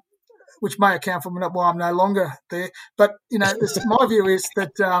 which may account for why I'm no longer there. But my view is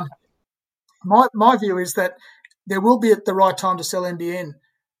that my view is that there will be at the right time to sell NBN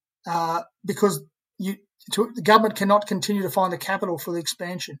because the government cannot continue to find the capital for the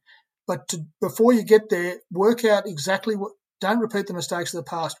expansion. But before you get there, work out exactly what. Don't repeat the mistakes of the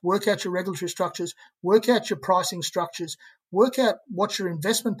past. Work out your regulatory structures. Work out your pricing structures. Work out what your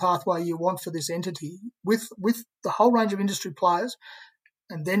investment pathway you want for this entity with the whole range of industry players,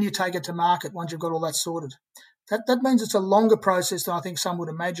 and then you take it to market once you've got all that sorted. That means it's a longer process than I think some would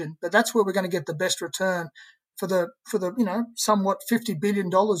imagine, but that's where we're going to get the best return for the somewhat $50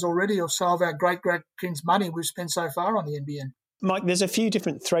 billion already or so of our great-grandkids' money we've spent so far on the NBN. Mike, there's a few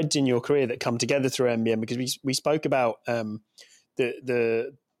different threads in your career that come together through NBN because we spoke about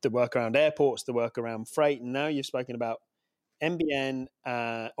the work around airports, the work around freight, and now you've spoken about NBN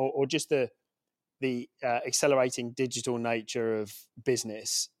or just the accelerating digital nature of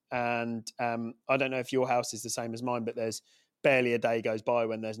business. And I don't know if your house is the same as mine, but there's barely a day goes by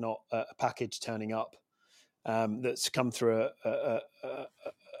when there's not a package turning up that's come through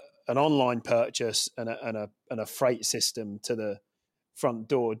an online purchase and a freight system to the front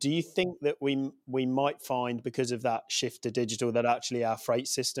door. Do you think that we might find, because of that shift to digital, that actually our freight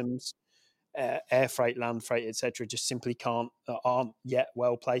systems, air freight, land freight, etc., just simply aren't yet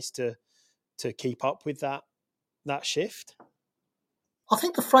well placed to keep up with that shift? I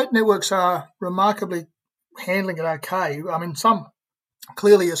think the freight networks are remarkably handling it okay. I mean,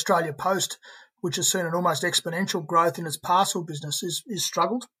 clearly Australia Post, which has seen an almost exponential growth in its parcel business, is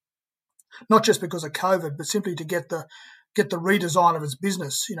struggled, not just because of COVID, but simply to get the redesign of its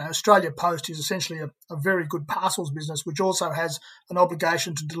business. Australia Post is essentially a very good parcels business, which also has an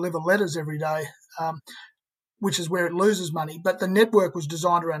obligation to deliver letters every day, which is where it loses money. But the network was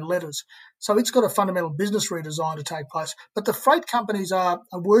designed around letters. So it's got a fundamental business redesign to take place. But the freight companies are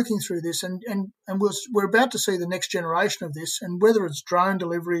working through this, and we're about to see the next generation of this, and whether it's drone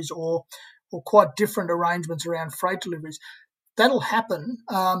deliveries or quite different arrangements around freight deliveries, that'll happen.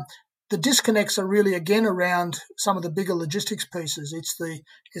 The disconnects are really, again, around some of the bigger logistics pieces.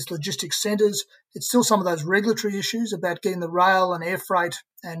 It's logistics centres. It's still some of those regulatory issues about getting the rail and air freight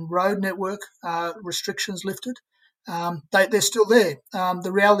and road network restrictions lifted. They're still there.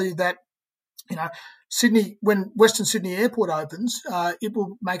 The reality that, Sydney, when Western Sydney Airport opens, it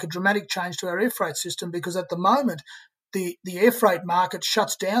will make a dramatic change to our air freight system, because at the moment, the air freight market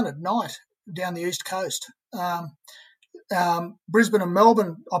shuts down at night down the east coast. Brisbane and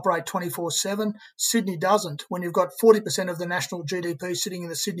Melbourne operate 24/7. Sydney doesn't. When you've got 40% of the national GDP sitting in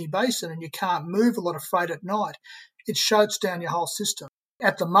the Sydney basin and you can't move a lot of freight at night, it shuts down your whole system.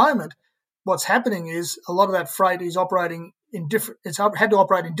 At the moment, what's happening is a lot of that freight is operating it's had to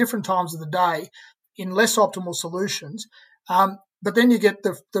operate in different times of the day in less optimal solutions. But then you get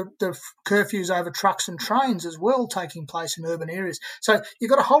the curfews over trucks and trains as well taking place in urban areas. So you've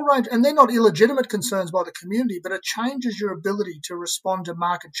got a whole range, and they're not illegitimate concerns by the community, but it changes your ability to respond to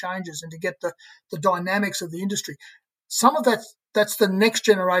market changes and to get the dynamics of the industry. Some of that's the next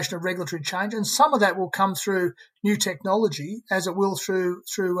generation of regulatory change, and some of that will come through new technology, as it will through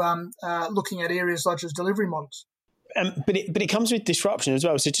looking at areas such as delivery models. But it comes with disruption as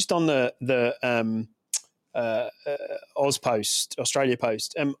well. So just on the Australia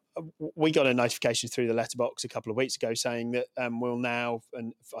Post, we got a notification through the letterbox a couple of weeks ago saying that we'll now,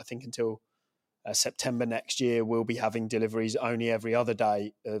 and I think until September next year, we'll be having deliveries only every other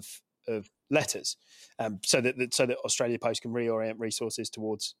day of letters, so that Australia Post can reorient resources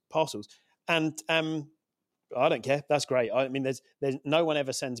towards parcels. And I don't care. That's great. I mean, there's no one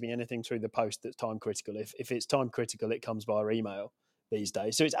ever sends me anything through the post that's time critical. If it's time critical, it comes via email these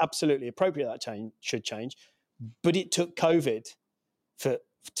days. So it's absolutely appropriate that should change. But it took COVID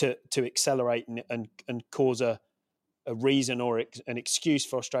to accelerate and cause a reason or an excuse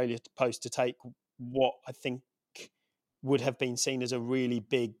for Australia Post to take what I think would have been seen as a really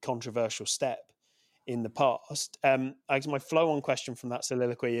big controversial step in the past. I guess my flow-on question from that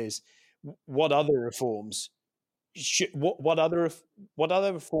soliloquy is, what other reforms what other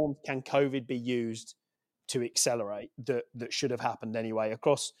reforms can COVID be used to accelerate that should have happened anyway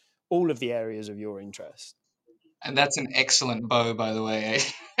across all of the areas of your interest? And that's an excellent bow, by the way,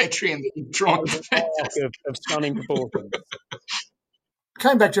 Adrian, that you've drawn. Of stunning proportions.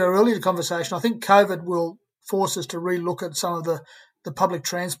 Coming back to our earlier conversation, I think COVID will force us to relook at some of the public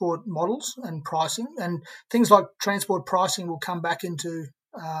transport models and pricing, and things like transport pricing will come back into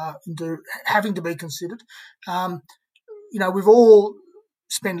having to be considered. We've all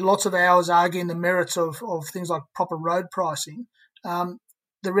spent lots of hours arguing the merits of things like proper road pricing. The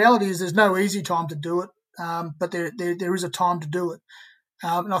reality is there's no easy time to do it, but there is a time to do it.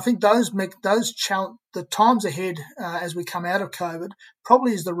 And I think the times ahead as we come out of COVID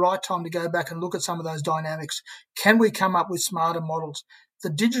probably is the right time to go back and look at some of those dynamics. Can we come up with smarter models? The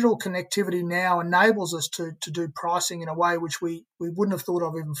digital connectivity now enables us to do pricing in a way which we wouldn't have thought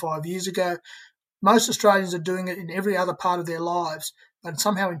of even 5 years ago. Most Australians are doing it in every other part of their lives, but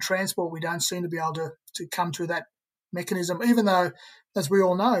somehow in transport we don't seem to be able to come through that mechanism, even though, as we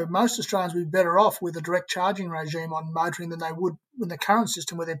all know, most Australians would be better off with a direct charging regime on motoring than they would in the current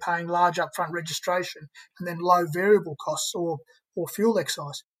system, where they're paying large upfront registration and then low variable costs or fuel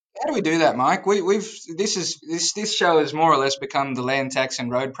excise. How do we do that, Mike? This show has more or less become the land tax and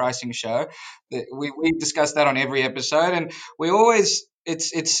road pricing show. We discuss that on every episode, and we always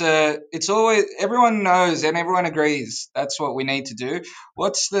it's always everyone knows and everyone agrees that's what we need to do.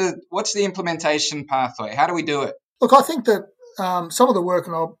 What's the implementation pathway? How do we do it? Look, I think that some of the work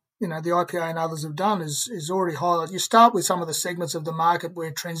the IPA and others have done is already highlighted. You start with some of the segments of the market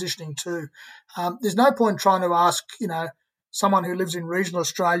we're transitioning to. There's no point trying to ask someone who lives in regional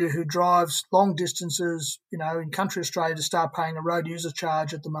Australia who drives long distances, in country Australia to start paying a road user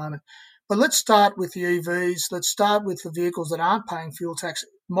charge at the moment. But let's start with the EVs. Let's start with the vehicles that aren't paying fuel tax.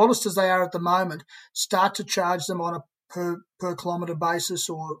 Modest as they are at the moment, start to charge them on a per kilometre basis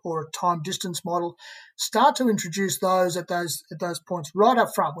or a time distance model. Start to introduce those at those points right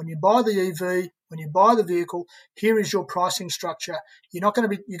up front. When you buy the EV, when you buy the vehicle, here is your pricing structure. You're going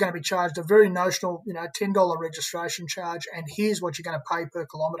to be charged a very notional, $10 registration charge, and here's what you're going to pay per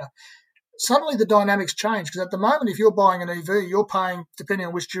kilometre. Suddenly the dynamics change, because at the moment, if you're buying an EV, you're paying, depending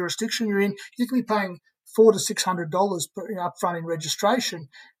on which jurisdiction you're in, you can be paying $400 to $600 upfront in registration.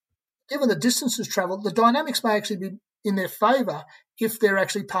 Given the distances travelled, the dynamics may actually be in their favour if they're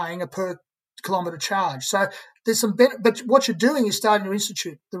actually paying a per kilometre charge. So there's some but what you're doing is starting to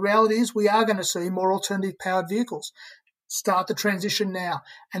institute. The reality is we are going to see more alternative powered vehicles. Start the transition now,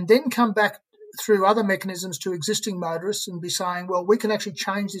 and then come back through other mechanisms to existing motorists and be saying, well, we can actually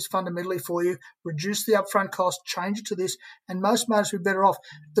change this fundamentally for you, reduce the upfront cost, change it to this, and most motorists will be better off.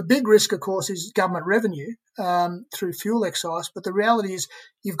 The big risk, of course, is government revenue through fuel excise, but the reality is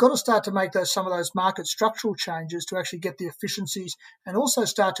you've got to start to make some of those market structural changes to actually get the efficiencies and also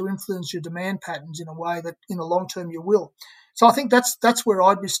start to influence your demand patterns in a way that in the long term you will. So I think that's where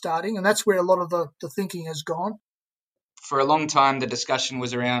I'd be starting, and that's where a lot of the thinking has gone. For a long time, the discussion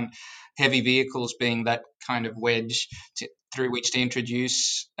was around heavy vehicles being that kind of wedge through which to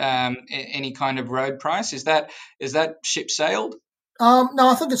introduce any kind of road price. Is that ship sailed? No,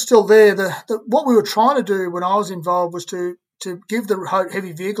 I think it's still there. What we were trying to do when I was involved was to give the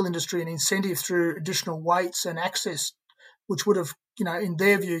heavy vehicle industry an incentive through additional weights and access, which would have, in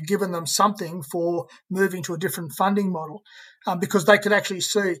their view, given them something for moving to a different funding model, because they could actually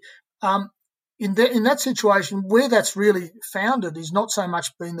see. In that situation, where that's really founded is not so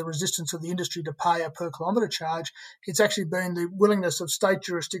much been the resistance of the industry to pay a per kilometre charge. It's actually been the willingness of state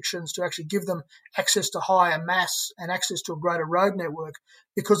jurisdictions to actually give them access to higher mass and access to a greater road network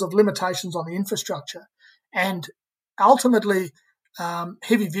because of limitations on the infrastructure. And ultimately,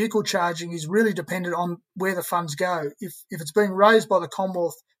 heavy vehicle charging is really dependent on where the funds go. If it's being raised by the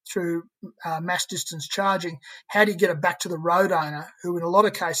Commonwealth through mass distance charging, how do you get it back to the road owner, who in a lot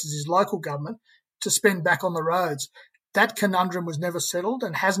of cases is local government, to spend back on the roads? That conundrum was never settled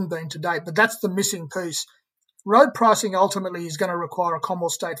and hasn't been to date, but that's the missing piece. Road pricing ultimately is going to require a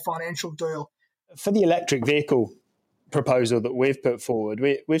Commonwealth state financial deal. For the electric vehicle proposal that we've put forward,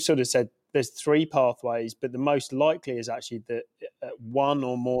 we've sort of said there's three pathways, but the most likely is actually that one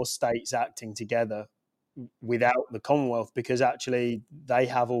or more states acting together without the Commonwealth, because actually they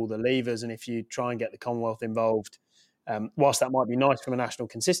have all the levers, and if you try and get the Commonwealth involved, whilst that might be nice from a national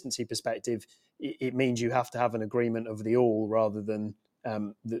consistency perspective, it means you have to have an agreement of the all rather than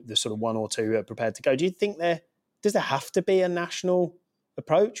the sort of one or two who are prepared to go. Do you think does there have to be a national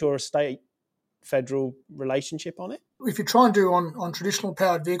approach or a state federal relationship on it? If you try and do on traditional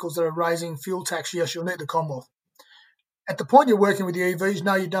powered vehicles that are raising fuel tax, yes, you'll need the Commonwealth. At the point you're working with the EVs,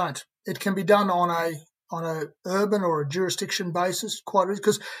 no, you don't. It can be done on a urban or a jurisdiction basis, quite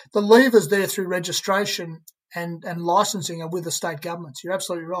because the levers there through registration and licensing are with the state governments. You're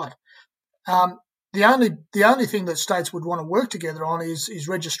absolutely right. The only thing that states would want to work together on is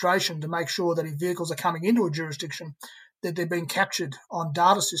registration, to make sure that if vehicles are coming into a jurisdiction, that they're being captured on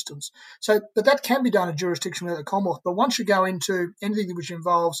data systems. But that can be done in jurisdiction without the Commonwealth. But once you go into anything which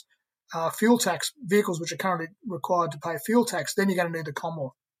involves fuel tax, vehicles which are currently required to pay fuel tax, then you're going to need the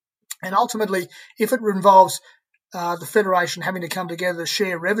Commonwealth. And ultimately, if it involves the Federation having to come together to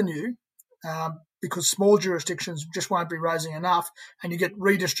share revenue, because small jurisdictions just won't be raising enough, and you get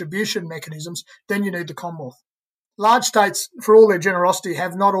redistribution mechanisms, then you need the Commonwealth. Large states, for all their generosity,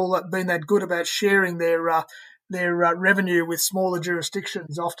 have not all been that good about sharing their revenue with smaller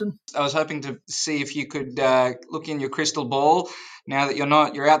jurisdictions often. I was hoping to see if you could look in your crystal ball. Now that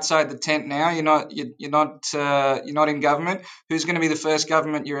you're outside the tent now, you're not in government. Who's going to be the first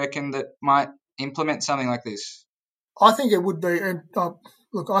government you reckon that might implement something like this? I think it would be,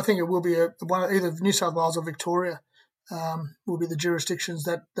 I think it will be either New South Wales or Victoria will be the jurisdictions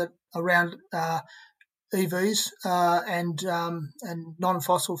that around EVs and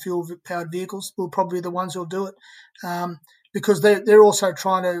non-fossil fuel powered vehicles will probably be the ones who'll do it, because they're also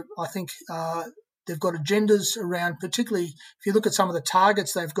trying to, I think, they've got agendas around, particularly if you look at some of the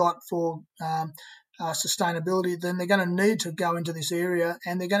targets they've got for sustainability, then they're going to need to go into this area,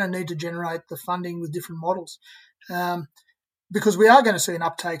 and they're going to need to generate the funding with different models, because we are going to see an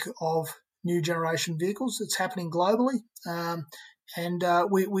uptake of new generation vehicles. It's happening globally, and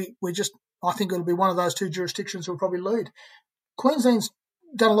we just, I think it'll be one of those two jurisdictions who will probably lead. Queensland's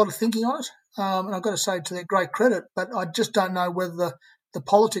done a lot of thinking on it. and I've got to say to their great credit, but I just don't know whether the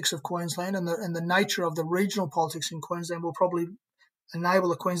politics of Queensland and the nature of the regional politics in Queensland will probably enable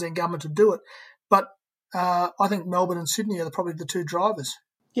the Queensland government to do it. But I think Melbourne and Sydney are probably the two drivers.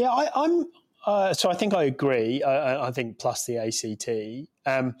 Yeah, I'm. So I think I agree. I think plus the ACT,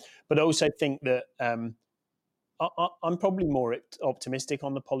 but I also think that I'm probably more optimistic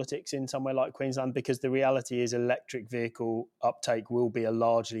on the politics in somewhere like Queensland, because the reality is electric vehicle uptake will be a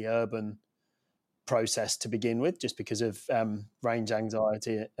largely urban process to begin with, just because of range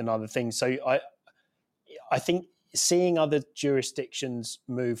anxiety and other things. So I think seeing other jurisdictions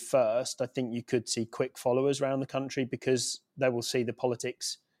move first, I think you could see quick followers around the country, because they will see the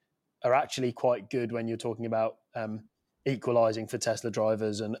politics are actually quite good when you're talking about equalising for Tesla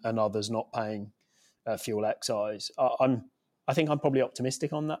drivers and others not paying fuel excise. I think I'm probably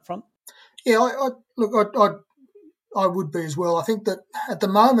optimistic on that front. Yeah, I would be as well. I think that at the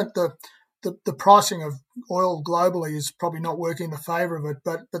moment the pricing of oil globally is probably not working in the favour of it.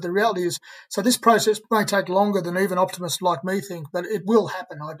 But the reality is, so this process may take longer than even optimists like me think, but it will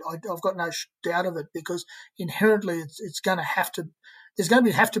happen. I've got no doubt of it, because inherently it's going to have to. There's going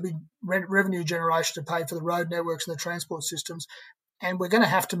to have to be revenue generation to pay for the road networks and the transport systems, and we're going to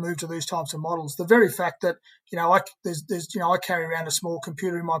have to move to these types of models. The very fact that I carry around a small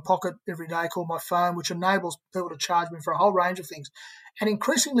computer in my pocket every day called my phone, which enables people to charge me for a whole range of things. And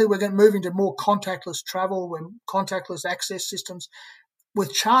increasingly, we're going to move into more contactless travel and contactless access systems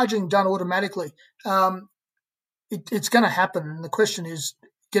with charging done automatically. It's going to happen, and the question is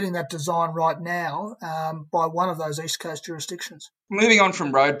getting that design right now by one of those East Coast jurisdictions. Moving on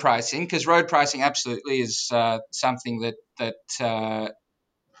from road pricing, because road pricing absolutely is something that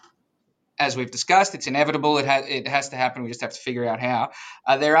as we've discussed, it's inevitable. It has to happen. We just have to figure out how.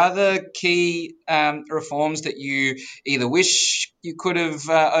 Are there other key reforms that you either wish you could have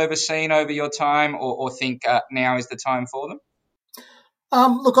overseen over your time, or think now is the time for them?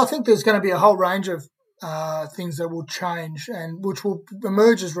 Look, I think there's going to be a whole range of things that will change and which will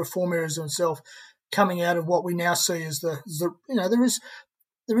emerge as reform areas themselves, coming out of what we now see as there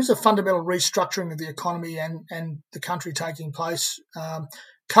is a fundamental restructuring of the economy and the country taking place.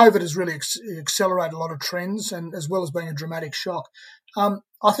 COVID has really accelerated a lot of trends, and as well as being a dramatic shock.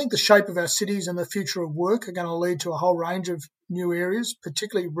 I think the shape of our cities and the future of work are going to lead to a whole range of new areas,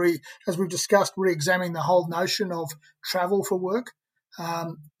 particularly, as we've discussed, re-examining the whole notion of travel for work.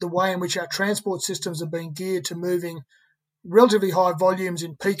 The way in which our transport systems are being geared to moving relatively high volumes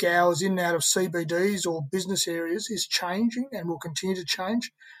in peak hours in and out of CBDs or business areas is changing and will continue to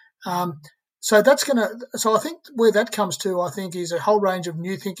change. So I think where that comes to, I think, is a whole range of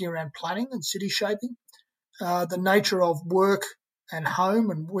new thinking around planning and city shaping, the nature of work and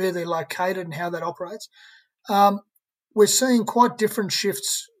home and where they're located and how that operates. We're seeing quite different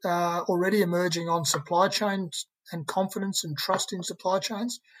shifts already emerging on supply chains and confidence and trust in supply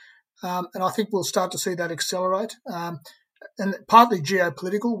chains. And I think we'll start to see that accelerate. And partly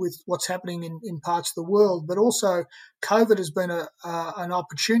geopolitical with what's happening in parts of the world, but also COVID has been an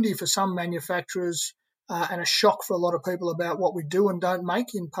opportunity for some manufacturers and a shock for a lot of people about what we do and don't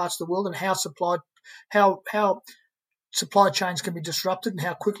make in parts of the world, and how supply chains can be disrupted and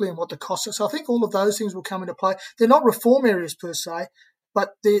how quickly and what the costs are. So I think all of those things will come into play. They're not reform areas per se,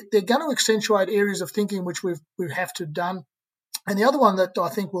 but they're going to accentuate areas of thinking which we have to have done. And the other one that I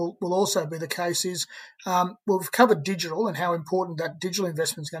think will also be the case is we've covered digital and how important that digital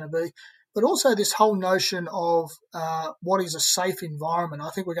investment is going to be, but also this whole notion of what is a safe environment. I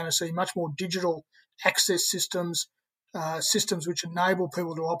think we're going to see much more digital access systems, systems which enable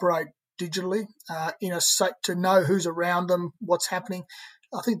people to operate digitally to know who's around them, what's happening.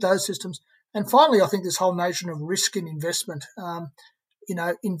 I think those systems. And finally, I think this whole notion of risk in investment.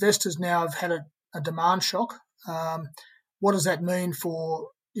 Investors now have had a demand shock. What does that mean for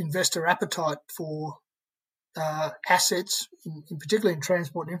investor appetite for assets, in particularly in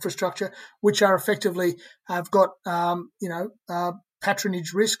transport and infrastructure, which are effectively have got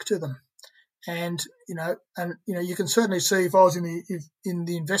patronage risk to them? And you can certainly see, if I was in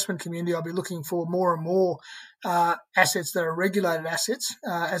the investment community, I'd be looking for more and more assets that are regulated assets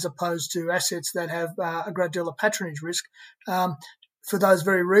as opposed to assets that have a great deal of patronage risk for those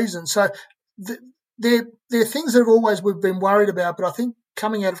very reasons. So they're things that we've been worried about, but I think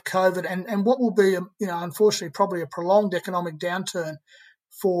coming out of COVID and what will be, unfortunately, probably a prolonged economic downturn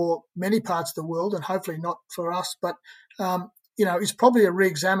for many parts of the world, and hopefully not for us, but is probably a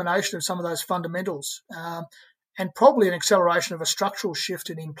re-examination of some of those fundamentals, and probably an acceleration of a structural shift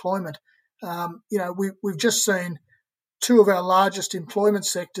in employment. We've just seen two of our largest employment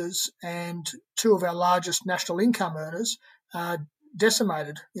sectors and two of our largest national income earners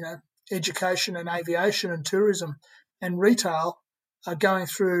decimated. education and aviation and tourism and retail are going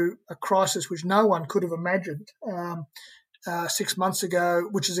through a crisis which no one could have imagined 6 months ago,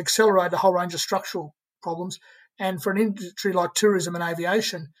 which has accelerated a whole range of structural problems. And for an industry like tourism and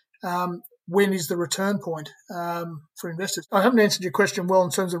aviation, when is the return point for investors? I haven't answered your question well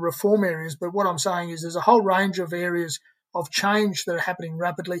in terms of reform areas, but what I'm saying is there's a whole range of areas of change that are happening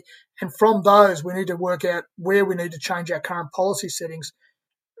rapidly. And from those, we need to work out where we need to change our current policy settings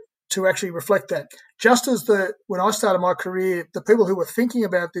to actually reflect that. Just as when I started my career, the people who were thinking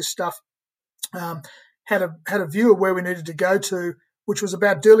about this stuff had a view of where we needed to go to, which was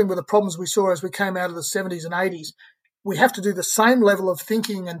about dealing with the problems we saw as we came out of the 70s and 80s. We have to do the same level of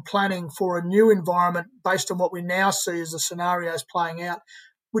thinking and planning for a new environment based on what we now see as the scenarios playing out,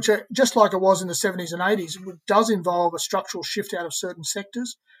 which are just like it was in the 70s and 80s. It does involve a structural shift out of certain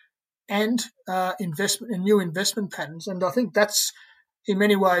sectors and investment in new investment patterns. And I think that's, in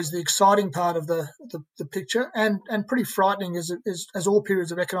many ways, the exciting part of the picture and pretty frightening as all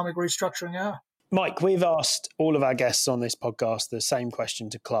periods of economic restructuring are. Mike, we've asked all of our guests on this podcast the same question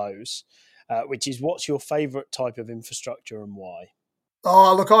to close, which is, what's your favourite type of infrastructure and why?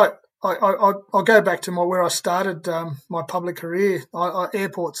 Oh, look, I'll go back to where I started my public career.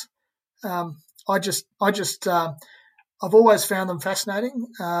 Airports. I've always found them fascinating,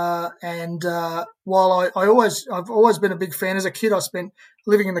 and while I've always been a big fan. As a kid, I spent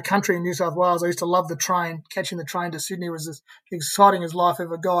living in the country in New South Wales. I used to love the train. Catching the train to Sydney was as exciting as life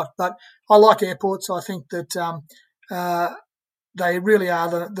ever got. But I like airports. I think that they really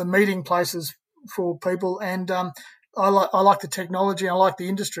are the meeting places for people, and I like the technology. I like the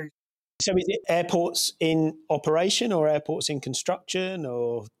industry. So, is it airports in operation or airports in construction,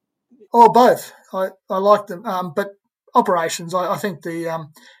 or both? I like them, but operations. I think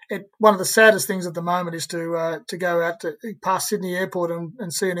one of the saddest things at the moment is to go out to past Sydney Airport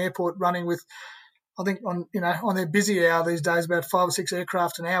and see an airport running with, I think on their busy hour these days, about 5 or 6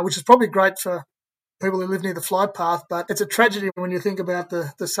 aircraft an hour, which is probably great for people who live near the flight path, but it's a tragedy when you think about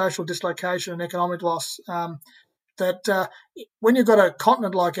the social dislocation and economic loss. That when you've got a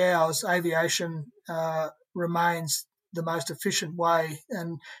continent like ours, aviation remains the most efficient way.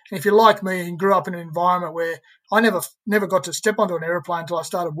 And if you're like me and grew up in an environment where I never got to step onto an aeroplane until I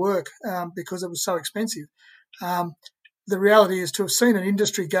started work because it was so expensive. The reality is to have seen an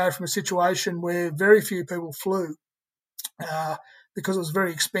industry go from a situation where very few people flew because it was a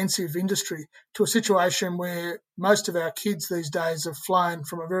very expensive industry to a situation where most of our kids these days have flown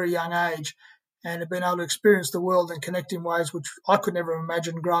from a very young age and have been able to experience the world and connect in ways which I could never have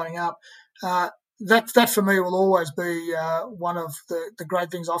imagined growing up. That for me will always be one of the great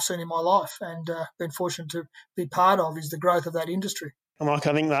things I've seen in my life and been fortunate to be part of, is the growth of that industry. Mark,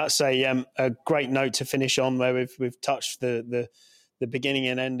 I think that's a great note to finish on, where we've touched the beginning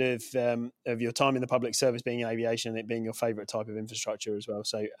and end of your time in the public service being aviation and it being your favourite type of infrastructure as well.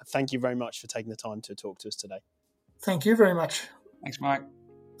 So thank you very much for taking the time to talk to us today. Thank you very much. Thanks, Mike.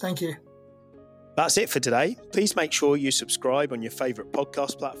 Thank you. That's it for today. Please make sure you subscribe on your favourite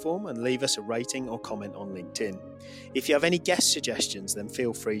podcast platform and leave us a rating or comment on LinkedIn. If you have any guest suggestions, then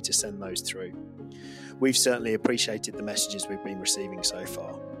feel free to send those through. We've certainly appreciated the messages we've been receiving so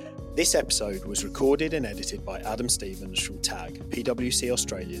far. This episode was recorded and edited by Adam Stevens from TAG, PwC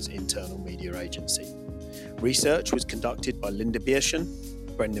Australia's internal media agency. Research was conducted by Linda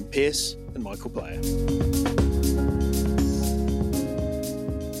Bierschen, Brendan Pearce and Michael Blair.